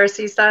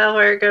 PRC style,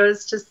 where it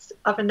goes just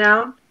up and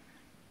down.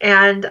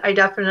 And I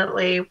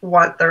definitely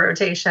want the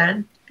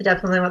rotation. I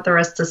definitely want the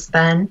wrist to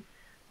spin.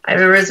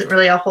 There isn't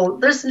really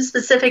there's some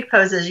specific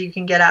poses you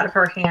can get out of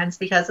her hands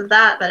because of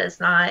that, but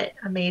it's not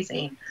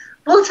amazing.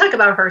 We'll talk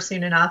about her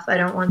soon enough. I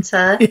don't want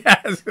to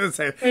I was going to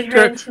say,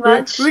 her in too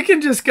much. We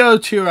can just go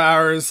 2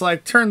 hours,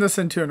 like turn this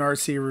into an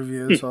RC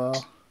review as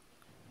well.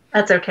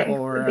 That's okay.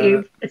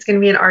 It's going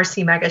to be an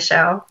RC mega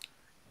show,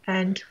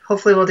 and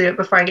hopefully we'll do it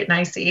before I get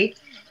nicey.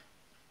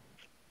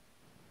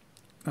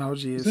 Oh,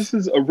 geez. This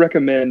is a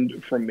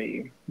recommend from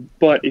me,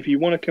 but if you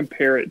want to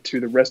compare it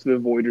to the rest of the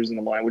Voyagers in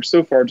the line, which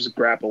so far just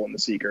Grapple and the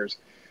Seekers,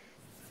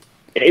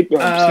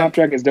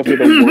 Snapdragon is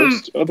definitely the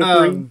worst of the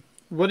three.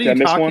 What are you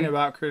talking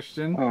about,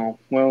 Christian? Oh,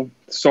 well,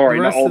 sorry.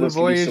 The rest not all of the of us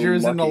can be so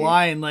Voyagers in the lucky.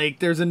 line, like,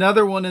 there's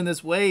another one in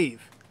this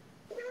wave.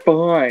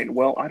 Fine.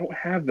 Well, I don't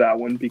have that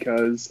one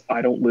because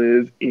I don't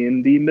live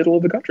in the middle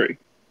of the country.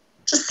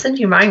 Just send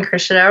you mine,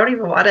 Christian. I don't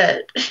even want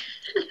it.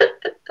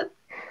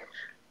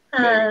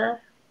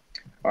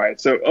 All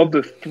right, so of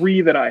the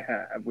three that I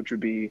have, which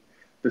would be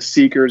the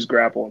Seekers,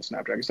 Grapple, and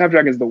Snapdragon.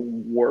 Snapdragon is the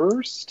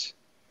worst,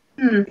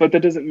 but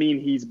that doesn't mean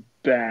he's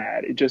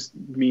bad. It just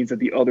means that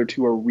the other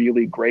two are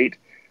really great.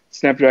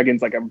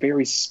 Snapdragon's like a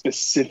very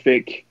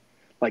specific,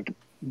 like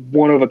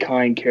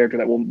one-of-a-kind character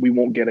that we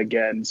won't get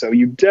again. So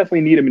you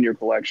definitely need him in your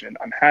collection.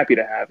 I'm happy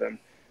to have him.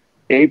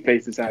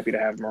 Apeface is happy to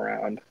have him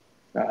around.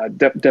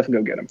 Definitely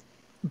go get him.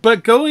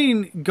 But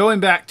going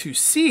back to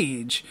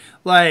Siege,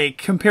 like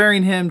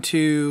comparing him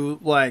to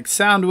like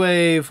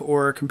Soundwave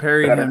or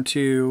comparing him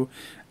to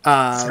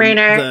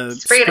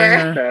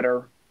Springer.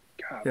 Better.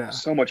 God, yeah.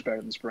 So much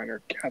better than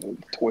Springer. God,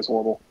 the toy's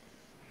horrible.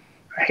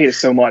 I hate it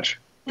so much.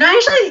 No, I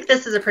actually think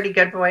this is a pretty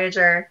good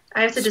Voyager.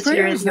 I have to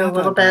disagree with you a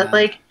little bit.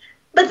 Like,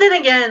 but then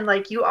again,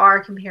 like you are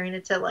comparing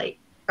it to like,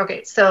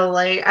 okay, so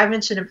like I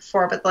mentioned it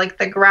before, but like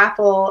the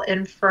Grapple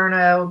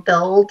Inferno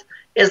build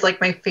is like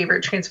my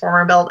favorite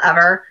Transformer build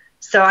ever.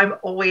 So I'm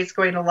always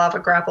going to love a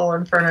Grapple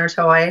Inferno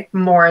toy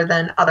more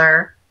than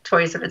other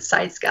toys of its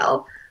size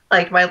scale.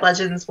 Like my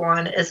Legends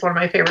one is one of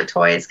my favorite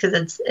toys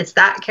because it's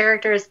that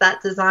character, it's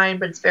that design,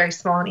 but it's very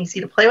small and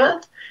easy to play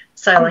with.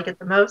 So I like it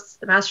the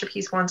most. The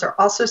Masterpiece ones are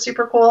also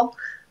super cool,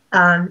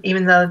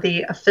 even though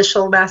the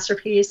official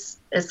Masterpiece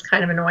is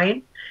kind of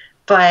annoying.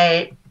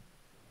 But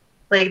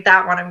like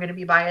that one I'm going to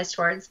be biased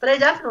towards. But I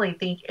definitely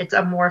think it's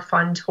a more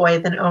fun toy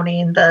than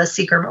owning the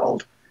Seeker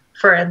mold,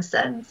 for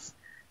instance.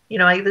 You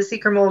know, like the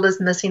Seeker mold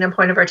is missing a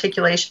point of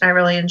articulation I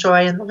really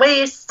enjoy in the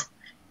waist.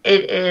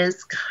 It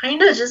is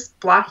kind of just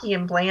blocky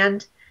and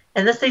bland.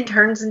 And this thing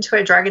turns into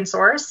a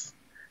Dragonsaurus.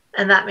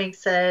 And that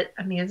makes it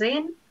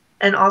amusing.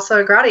 And also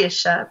a Gradius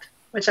ship,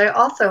 which I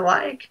also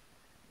like.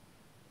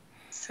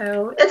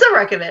 So it's a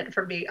recommend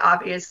for me,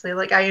 obviously.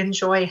 Like, I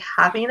enjoy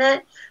having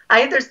it. I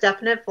think there's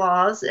definite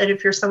flaws. And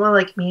if you're someone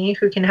like me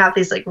who can have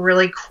these, like,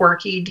 really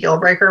quirky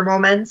deal-breaker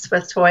moments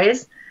with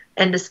toys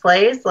and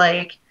displays,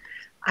 like,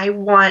 I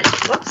want...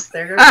 Whoops,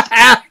 there goes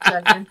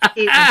Dragon.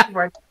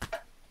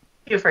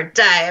 Go for a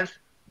dive.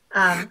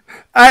 I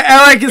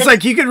like it's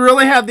like you can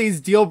really have these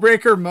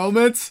deal-breaker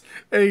moments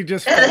and he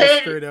just falls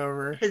straight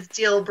over. His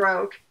deal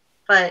broke.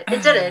 But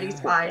it did it. He's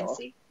fine.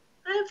 See?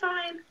 I'm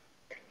fine.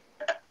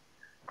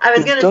 I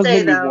was going to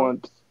say, though...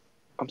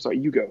 I'm sorry,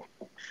 you go.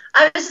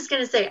 I was just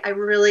going to say, I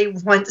really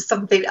want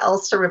something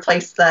else to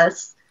replace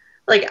this.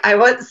 Like, I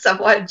want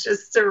someone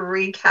just to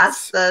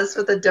recast this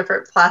with a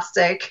different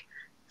plastic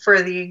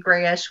for the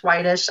grayish,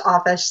 whitish,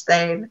 offish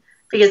thing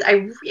because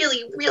I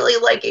really,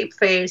 really like Ape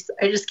Face.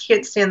 I just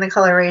can't stand the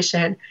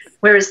coloration.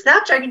 Whereas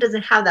Snapdragon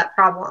doesn't have that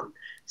problem.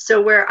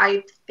 So where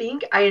I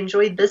think I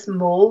enjoyed this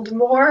mold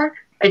more,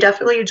 I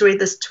definitely enjoyed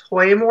this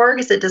toy more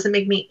because it doesn't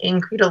make me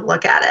angry to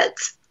look at it.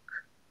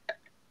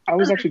 I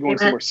was actually going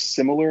somewhere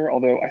similar,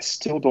 although I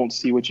still don't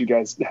see what you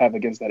guys have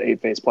against that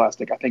 8-face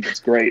plastic. I think it's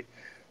great.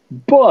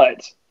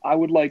 But I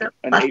would like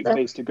an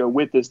 8-face to go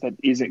with this that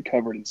isn't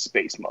covered in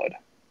space mud.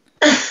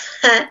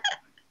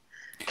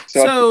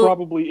 So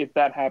probably if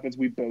that happens,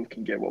 we both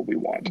can get what we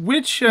want.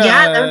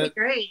 Yeah, that would be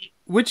great.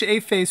 Which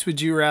 8-face would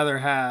you rather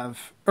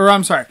have? Or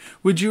I'm sorry,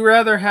 would you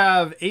rather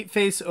have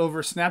 8-face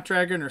over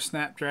Snapdragon or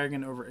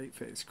Snapdragon over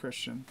 8-face,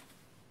 Christian?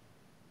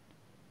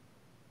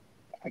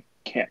 I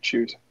can't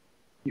choose.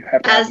 You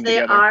have to As have them they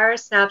together. are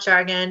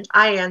Snapdragon,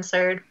 I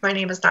answered. My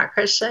name is not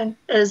Christian.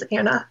 It is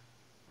Anna.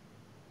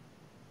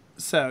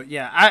 So,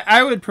 yeah,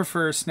 I would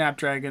prefer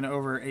Snapdragon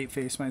over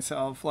 8-face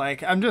myself.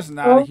 Like, I'm just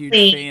not a huge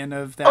fan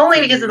of that.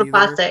 Only because of the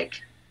plastic.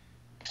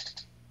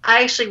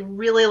 I actually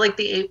really like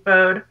the 8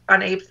 mode on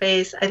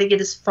 8-face. I think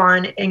it is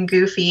fun and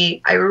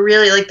goofy. I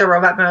really like the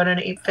robot mode on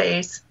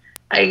 8-face.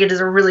 I think it is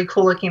a really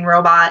cool looking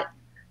robot.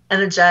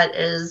 And the jet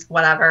is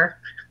whatever.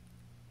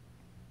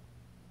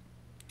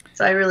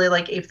 So I really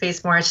like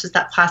 8-face more. It's just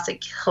that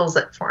plastic kills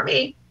it for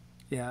me.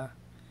 Yeah.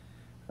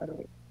 I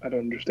don't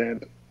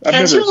understand.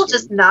 Can't you all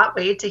just not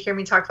wait to hear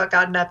me talk about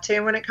God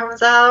Neptune when it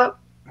comes out?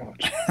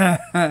 I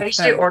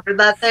actually ordered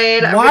that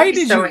thing. Why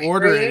did you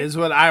order it is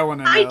what I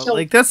want to know.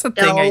 Like, that's the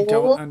thing I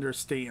don't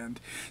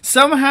understand.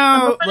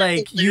 Somehow,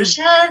 like, you...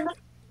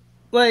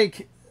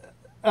 Like,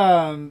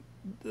 the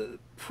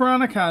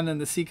Piranacon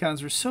and the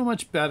Seacons were so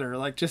much better,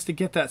 like, just to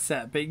get that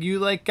set. But you,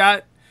 like,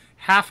 got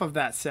half of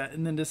that set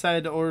and then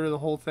decided to order the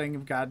whole thing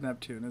of God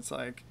Neptune. It's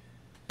like...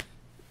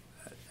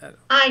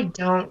 I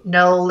don't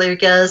know,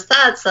 Lucas.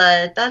 That's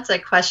a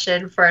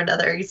question for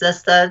another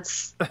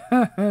existence.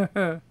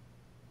 Did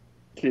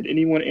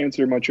anyone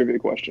answer my trivia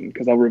question?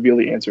 Because I'll reveal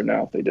the answer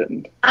now if they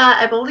didn't.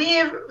 I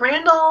believe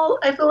Randall,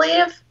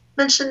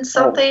 mentioned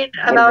something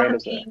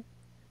about him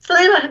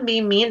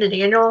being mean to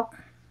Daniel.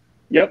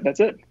 Yep,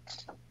 that's it.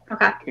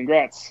 Okay.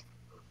 Congrats.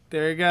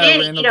 There you go.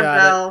 And Randall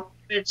got it.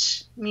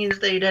 Which means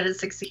that he didn't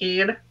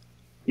succeed.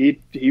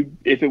 He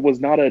if it was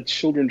not a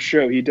children's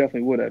show, he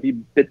definitely would have. He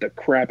bit the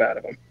crap out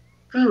of him.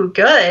 Ooh,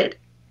 good.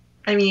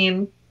 I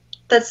mean,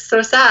 that's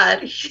so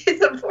sad.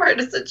 He's a poor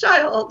innocent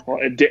child.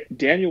 Well,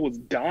 Daniel was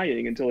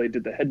dying until they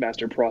did the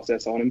headmaster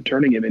process on him,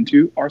 turning him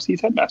into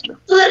RC's headmaster.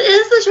 So that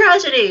is the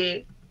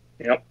tragedy.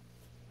 Yep.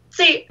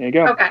 See, there you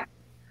go. Okay.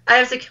 I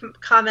have to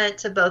comment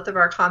to both of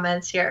our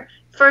comments here.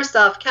 First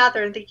off,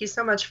 Catherine, thank you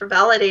so much for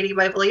validating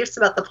my beliefs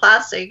about the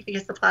plastic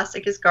because the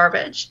plastic is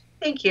garbage.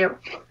 Thank you.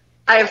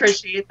 I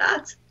appreciate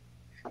that.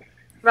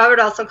 Robert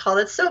also called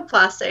it soap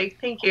plastic.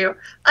 Thank you.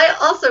 I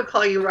also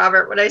call you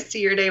Robert when I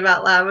see your name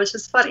out loud, which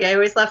is funny. I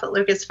always laugh at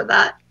Lucas for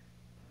that.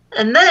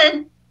 And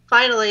then,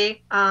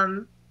 finally,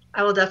 I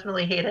will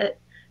definitely hate it.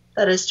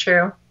 That is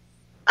true.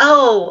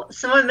 Oh,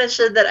 someone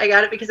mentioned that I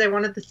got it because I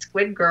wanted the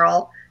Squid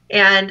Girl.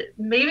 And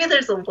maybe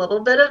there's a little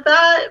bit of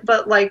that,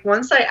 but like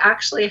once I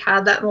actually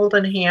had that mold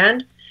in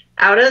hand,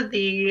 out of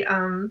the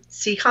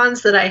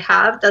Seacons that I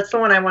have, that's the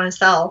one I want to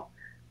sell.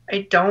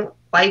 I don't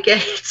like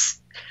it.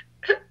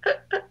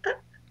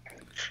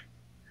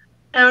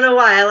 I don't know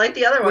why. I like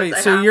the other ones.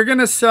 Wait, so you're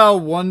gonna sell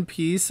one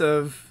piece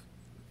of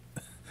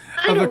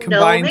a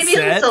combined Maybe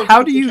set?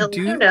 How do you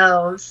do? Who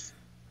knows?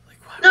 Like,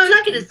 no, I'm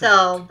not going to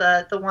sell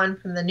the one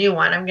from the new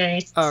one. I'm going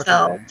to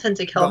sell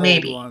Tentakill,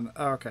 maybe. One.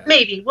 Okay.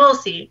 Maybe. We'll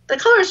see. The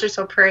colors are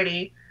so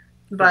pretty,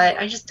 but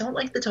I just don't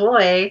like the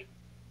toy.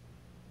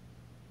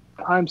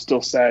 I'm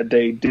still sad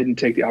they didn't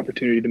take the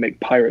opportunity to make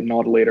Pirate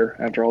Nautilus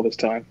after all this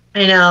time.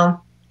 I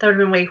know. That would have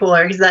been way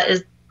cooler because that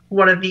is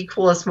one of the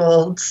coolest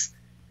molds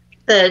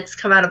that's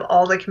come out of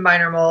all the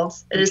combiner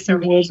molds. It is so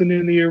neat. He wasn't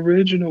in the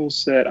original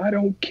set. I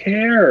don't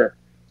care.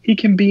 He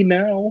can be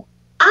now.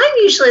 I'm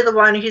usually the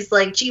one who's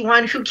like,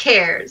 G1, who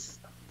cares?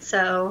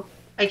 So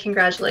I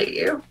congratulate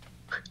you.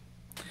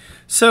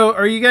 So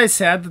are you guys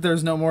sad that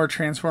there's no more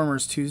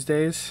Transformers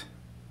Tuesdays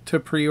to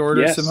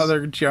pre-order some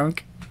other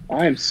junk?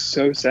 I am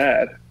so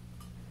sad.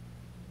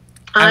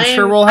 I'm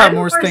sure we'll have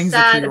more things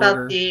to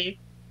pre-order.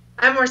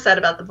 I'm more sad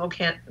about the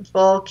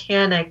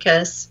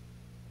Volcanicus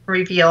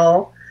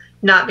reveal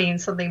not being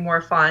something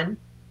more fun.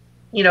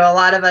 You know, a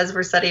lot of us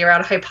were sitting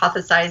around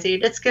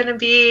hypothesizing it's going to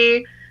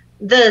be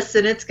this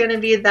and it's going to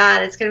be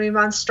that. It's going to be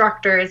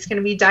Monstructor. It's going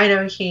to be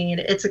Dino King.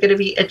 It's going to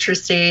be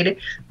interesting.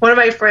 One of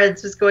my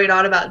friends was going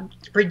on about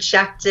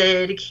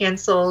rejected,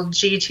 canceled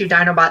G2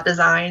 Dinobot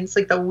designs,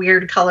 like the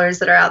weird colors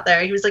that are out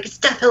there. He was like, it's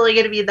definitely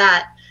going to be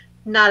that.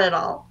 Not at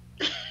all.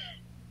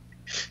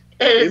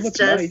 It is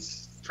just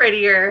nice.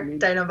 Prettier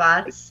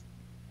Dinobots.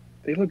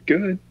 They look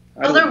good.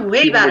 They're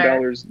way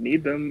better.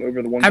 Need them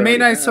over the ones.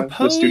 I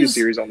suppose Studio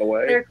Series on the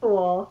way. They're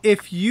cool.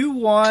 If you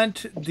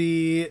want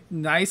the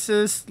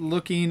nicest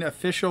looking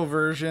official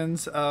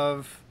versions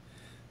of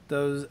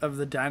those of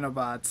the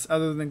Dinobots,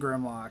 other than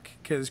Grimlock,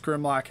 because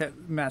Grimlock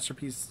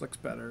Masterpiece looks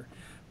better,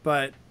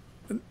 but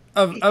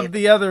of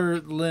the other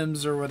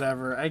limbs or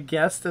whatever. I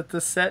guess that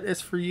the set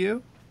is for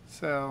you.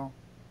 So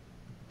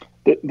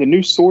The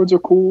new swords are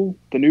cool.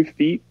 The new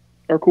feet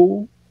are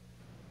cool.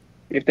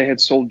 If they had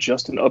sold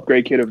just an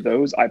upgrade kit of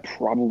those, I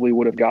probably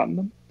would have gotten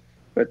them.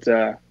 But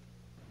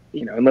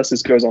unless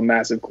this goes on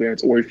massive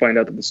clearance or we find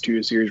out that the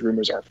Studio Series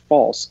rumors are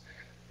false,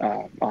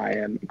 I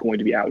am going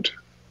to be out.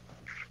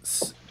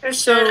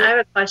 Christian, I have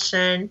a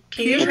question.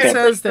 Can you Peter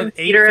says that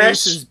eight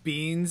face is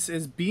beans.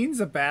 Is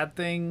beans a bad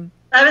thing?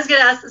 I was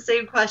going to ask the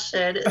same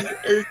question.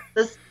 Is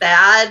this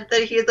bad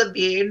that he's a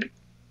bean?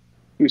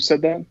 Who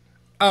said that?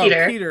 Oh,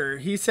 Peter.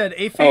 He said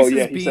eight face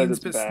is beans,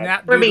 but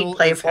Snapdragon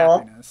is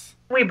happiness.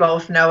 We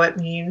both know it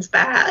means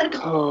bad.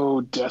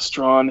 Oh,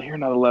 Destron, you're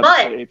not allowed but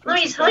to say eight face.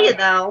 Let me tell you,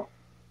 though,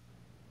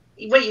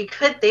 what you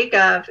could think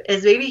of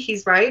is maybe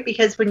he's right,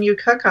 because when you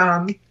cook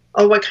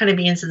what kind of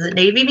beans is it?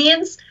 Navy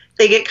beans?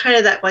 They get kind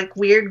of that like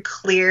weird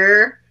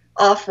clear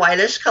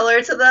off-whitish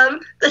color to them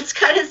that's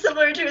kind of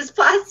similar to his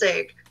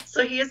plastic.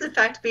 So he is in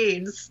fact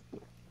beans.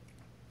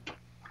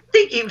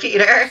 Thank you,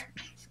 Peter.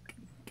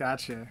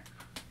 Gotcha.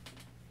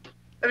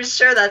 I'm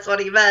sure that's what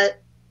he meant.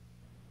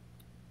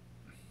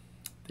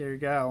 There you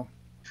go.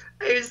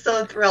 I'm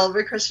so thrilled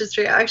with Christian's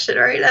reaction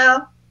right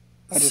now.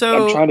 I'm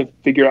trying to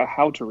figure out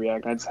how to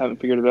react. I just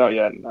haven't figured it out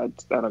yet.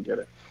 I don't get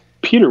it.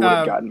 Peter would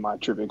have gotten my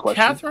trivia question.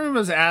 Catherine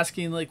was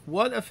asking, like,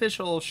 what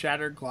official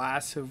Shattered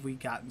Glass have we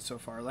gotten so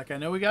far? Like, I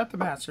know we got the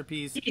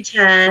Masterpiece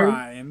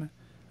Prime.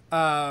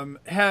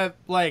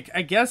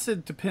 I guess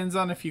it depends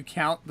on if you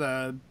count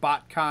the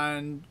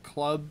BotCon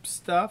Club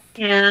stuff.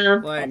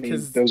 Yeah. I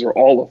mean, those are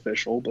all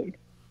official, but...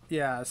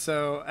 Yeah,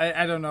 so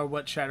I don't know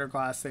what Shattered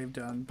Glass they've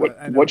done. But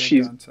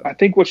I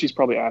think what she's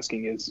probably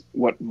asking is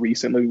what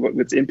recently,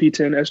 it's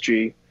MP10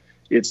 SG,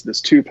 it's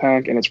this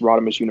 2-pack, and it's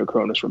Rodimus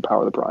Unicronus from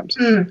Power of the Primes.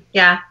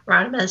 Yeah,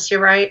 Rodimus, you're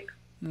right.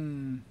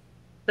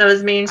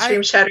 Those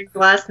mainstream Shattered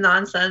Glass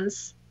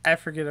nonsense. I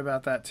forget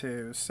about that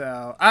too.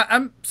 So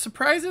I'm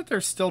surprised that they're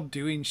still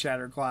doing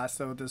Shattered Glass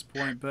though at this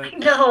point. But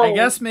I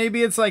guess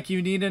maybe it's like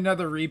you need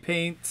another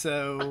repaint.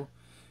 So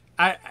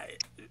I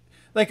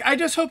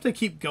just hope they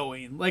keep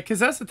going. Like, because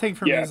that's the thing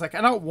for me is like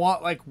I don't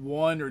want like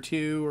 1 or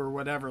 2 or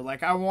whatever.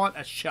 Like I want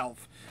a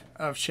shelf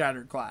of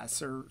Shattered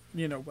Glass or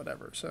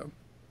whatever. So.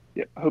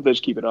 Yeah, I hope they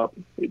just keep it up.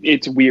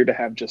 It's weird to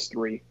have just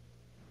 3.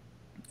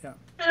 Yeah.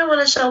 I don't want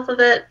a shelf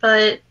of it,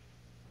 but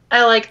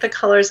I like the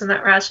colors in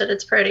that ratchet.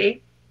 It's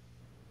pretty.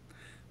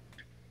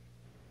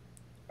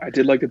 I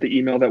did like that the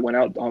email that went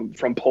out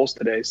from Pulse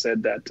today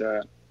said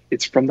that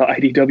it's from the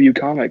IDW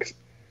comics.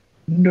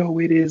 No,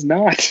 it is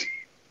not.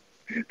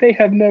 They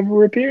have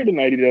never appeared in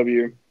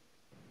IDW.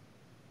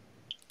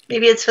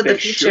 Maybe it's for the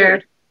future.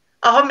 Should.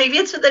 Oh, maybe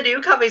it's for the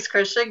new comics,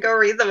 Christian. Go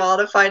read them all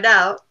to find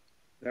out.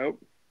 Nope.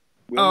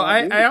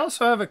 I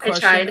also have a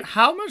question.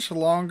 How much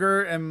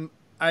longer am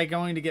I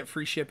going to get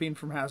free shipping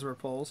from Hasbro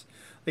Pulse?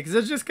 Like, is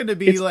it just going to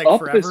be like up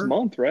forever? This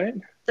month, right?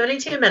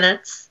 72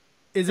 minutes.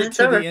 Is it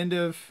to the end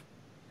of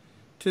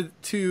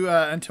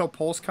until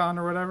PulseCon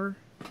or whatever?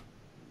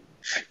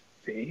 I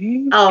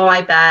think. Oh,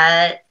 I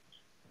bet.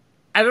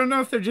 I don't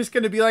know if they're just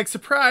going to be like,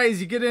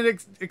 surprise, you get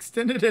it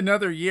extended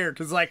another year.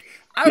 Because, like,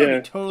 I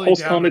would be totally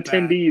down with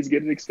attendees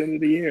get it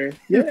extended a year.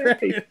 Yeah.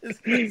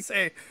 Right.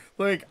 Say,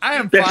 like, I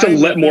am they have to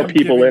let more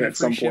people in at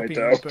some point,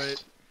 though.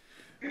 But,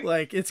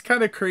 like, it's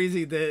kind of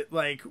crazy that,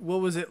 like, what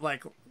was it,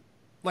 like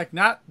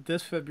not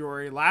this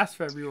February, last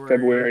February.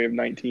 February of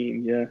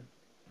 19, yeah.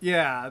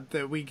 Yeah,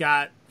 that we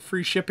got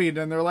free shipping,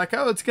 and they're like,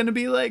 "Oh, it's going to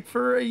be like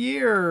for a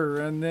year,"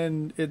 and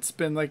then it's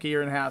been like a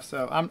year and a half.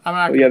 So I'm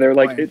not. Yeah, they're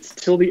like, it's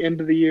till the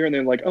end of the year, and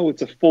then like, oh,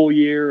 it's a full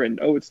year,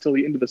 and oh, it's till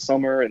the end of the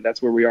summer, and that's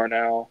where we are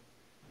now.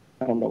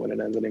 I don't know when it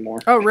ends anymore.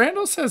 Oh,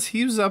 Randall says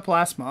he was up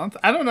last month.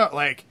 I don't know,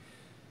 like,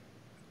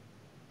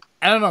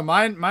 I don't know.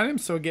 Mine, I'm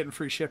still getting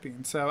free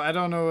shipping, so I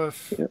don't know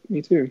if. Yeah,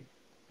 me too.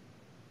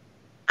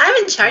 I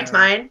haven't checked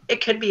mine. It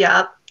could be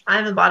up. I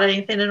haven't bought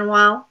anything in a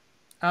while.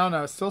 I don't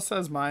know. It still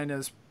says mine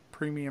is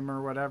premium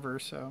or whatever,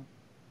 so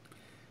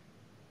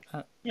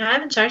yeah, I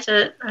haven't checked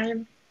it.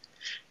 I'm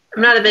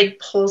not a big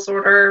Pulse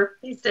order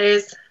these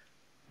days.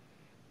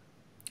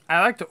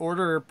 I like to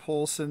order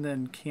Pulse and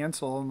then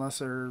cancel unless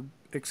they're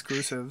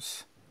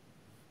exclusives.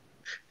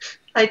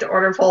 I like to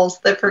order Pulse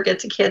that forget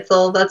to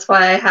cancel. That's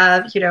why I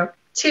have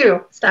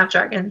 2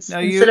 Snapdragons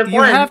instead of 1.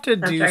 You have to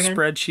do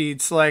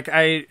spreadsheets. Like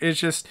it's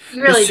just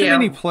there's too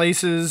many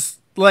places.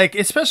 Like,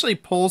 especially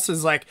Pulse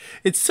is like,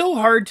 it's so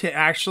hard to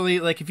actually,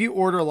 like, if you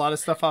order a lot of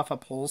stuff off of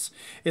Pulse,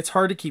 it's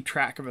hard to keep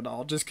track of it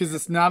all just because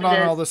it's not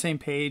on all the same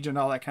page and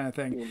all that kind of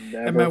thing.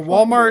 And my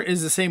Walmart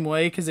is the same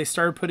way because they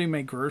started putting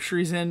my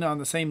groceries in on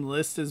the same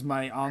list as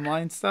my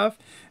online stuff.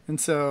 And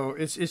so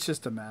it's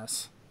just a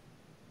mess.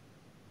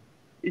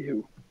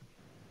 Ew.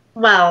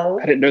 Well,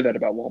 I didn't know that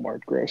about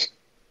Walmart. Gross.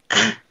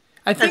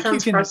 I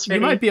think you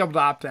might be able to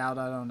opt out.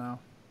 I don't know.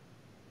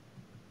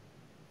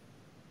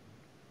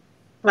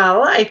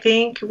 Well, I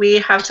think we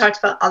have talked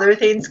about other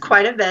things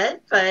quite a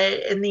bit,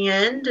 but in the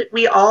end,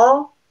 we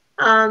all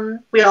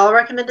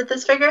recommended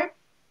this figure.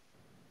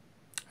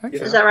 Okay.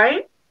 Is that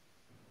right?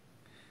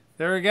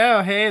 There we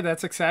go. Hey,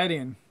 that's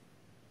exciting.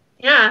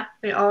 Yeah,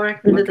 we all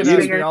recommended Look at this us,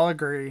 figure. we all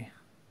agree.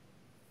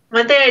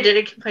 One thing I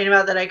didn't complain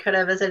about that I could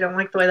have is I don't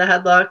like the way the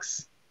head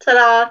looks.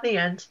 Ta-da, the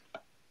end.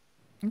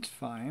 It's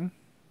fine.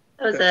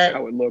 That was That's it.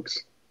 how it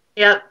looks.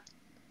 Yep.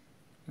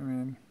 I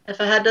mean, If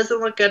a head doesn't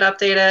look good,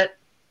 update it.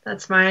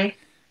 That's my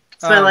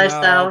oh,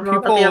 lifestyle. no. I'm all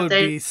about People the would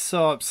update. be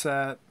so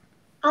upset.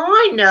 Oh,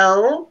 I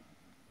know.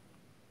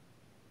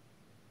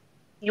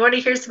 You want to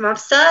hear some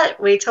upset?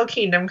 Wait till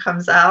Kingdom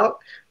comes out.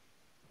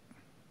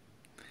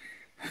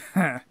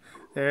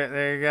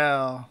 There you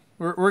go.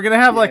 We're gonna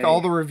have like Yay.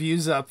 all the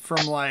reviews up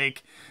from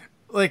like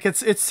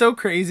it's so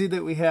crazy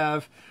that we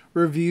have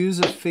reviews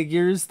of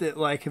figures that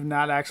like have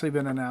not actually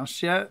been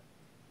announced yet.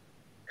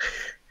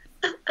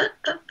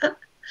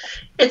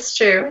 It's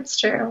true. It's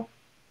true.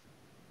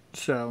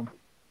 So,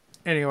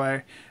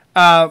 anyway,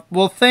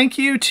 well, thank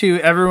you to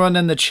everyone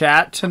in the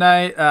chat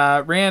tonight.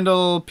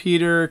 Randall,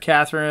 Peter,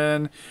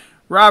 Catherine,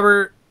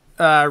 Robert,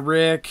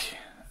 Rick,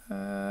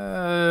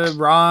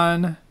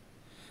 Ron.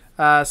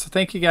 So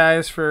thank you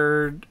guys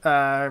for,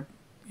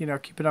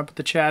 keeping up with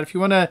the chat. If you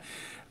want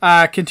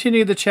to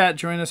continue the chat,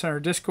 join us on our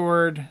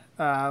Discord.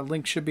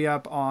 Link should be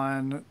up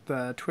on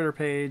the Twitter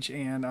page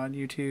and on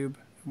YouTube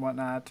and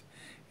whatnot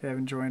if you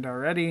haven't joined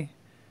already.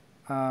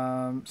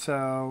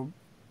 So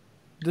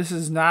this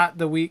is not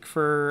the week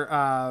for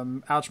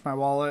Ouch My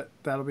Wallet.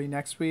 That'll be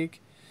next week.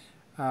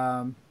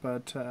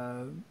 But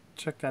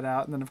check that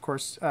out. And then, of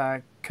course,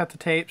 cut the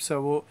tape.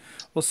 So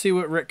we'll see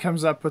what Rick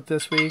comes up with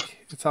this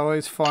week. It's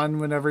always fun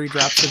whenever he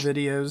drops the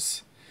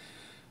videos,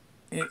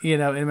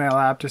 in my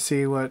lap to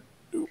see what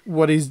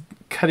he's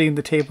cutting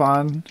the tape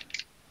on.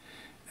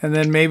 And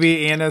then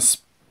maybe Anna's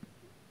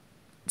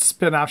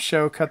spin-off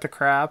show, Cut the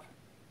Crap.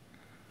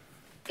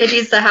 It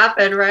needs to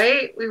happen,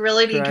 right? We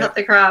really need to cut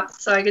the crap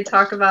so I could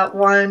talk about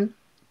one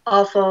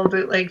awful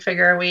bootleg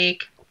figure a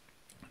week.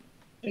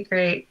 Be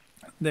great.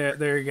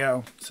 There you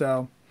go.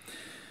 So,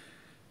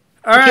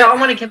 if y'all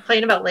want to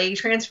complain about leg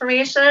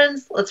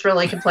transformations, let's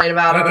really complain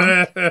about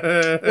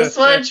them. This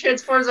one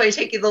transforms by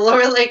taking the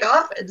lower leg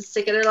off and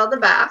sticking it on the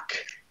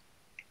back.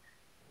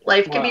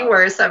 Life can be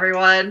worse,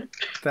 everyone.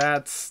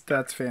 That's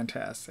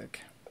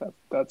fantastic.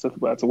 That's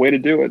a way to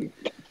do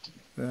it.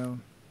 So.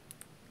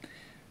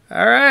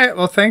 All right.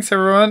 Well, thanks,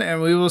 everyone,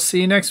 and we will see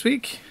you next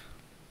week.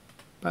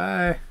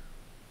 Bye.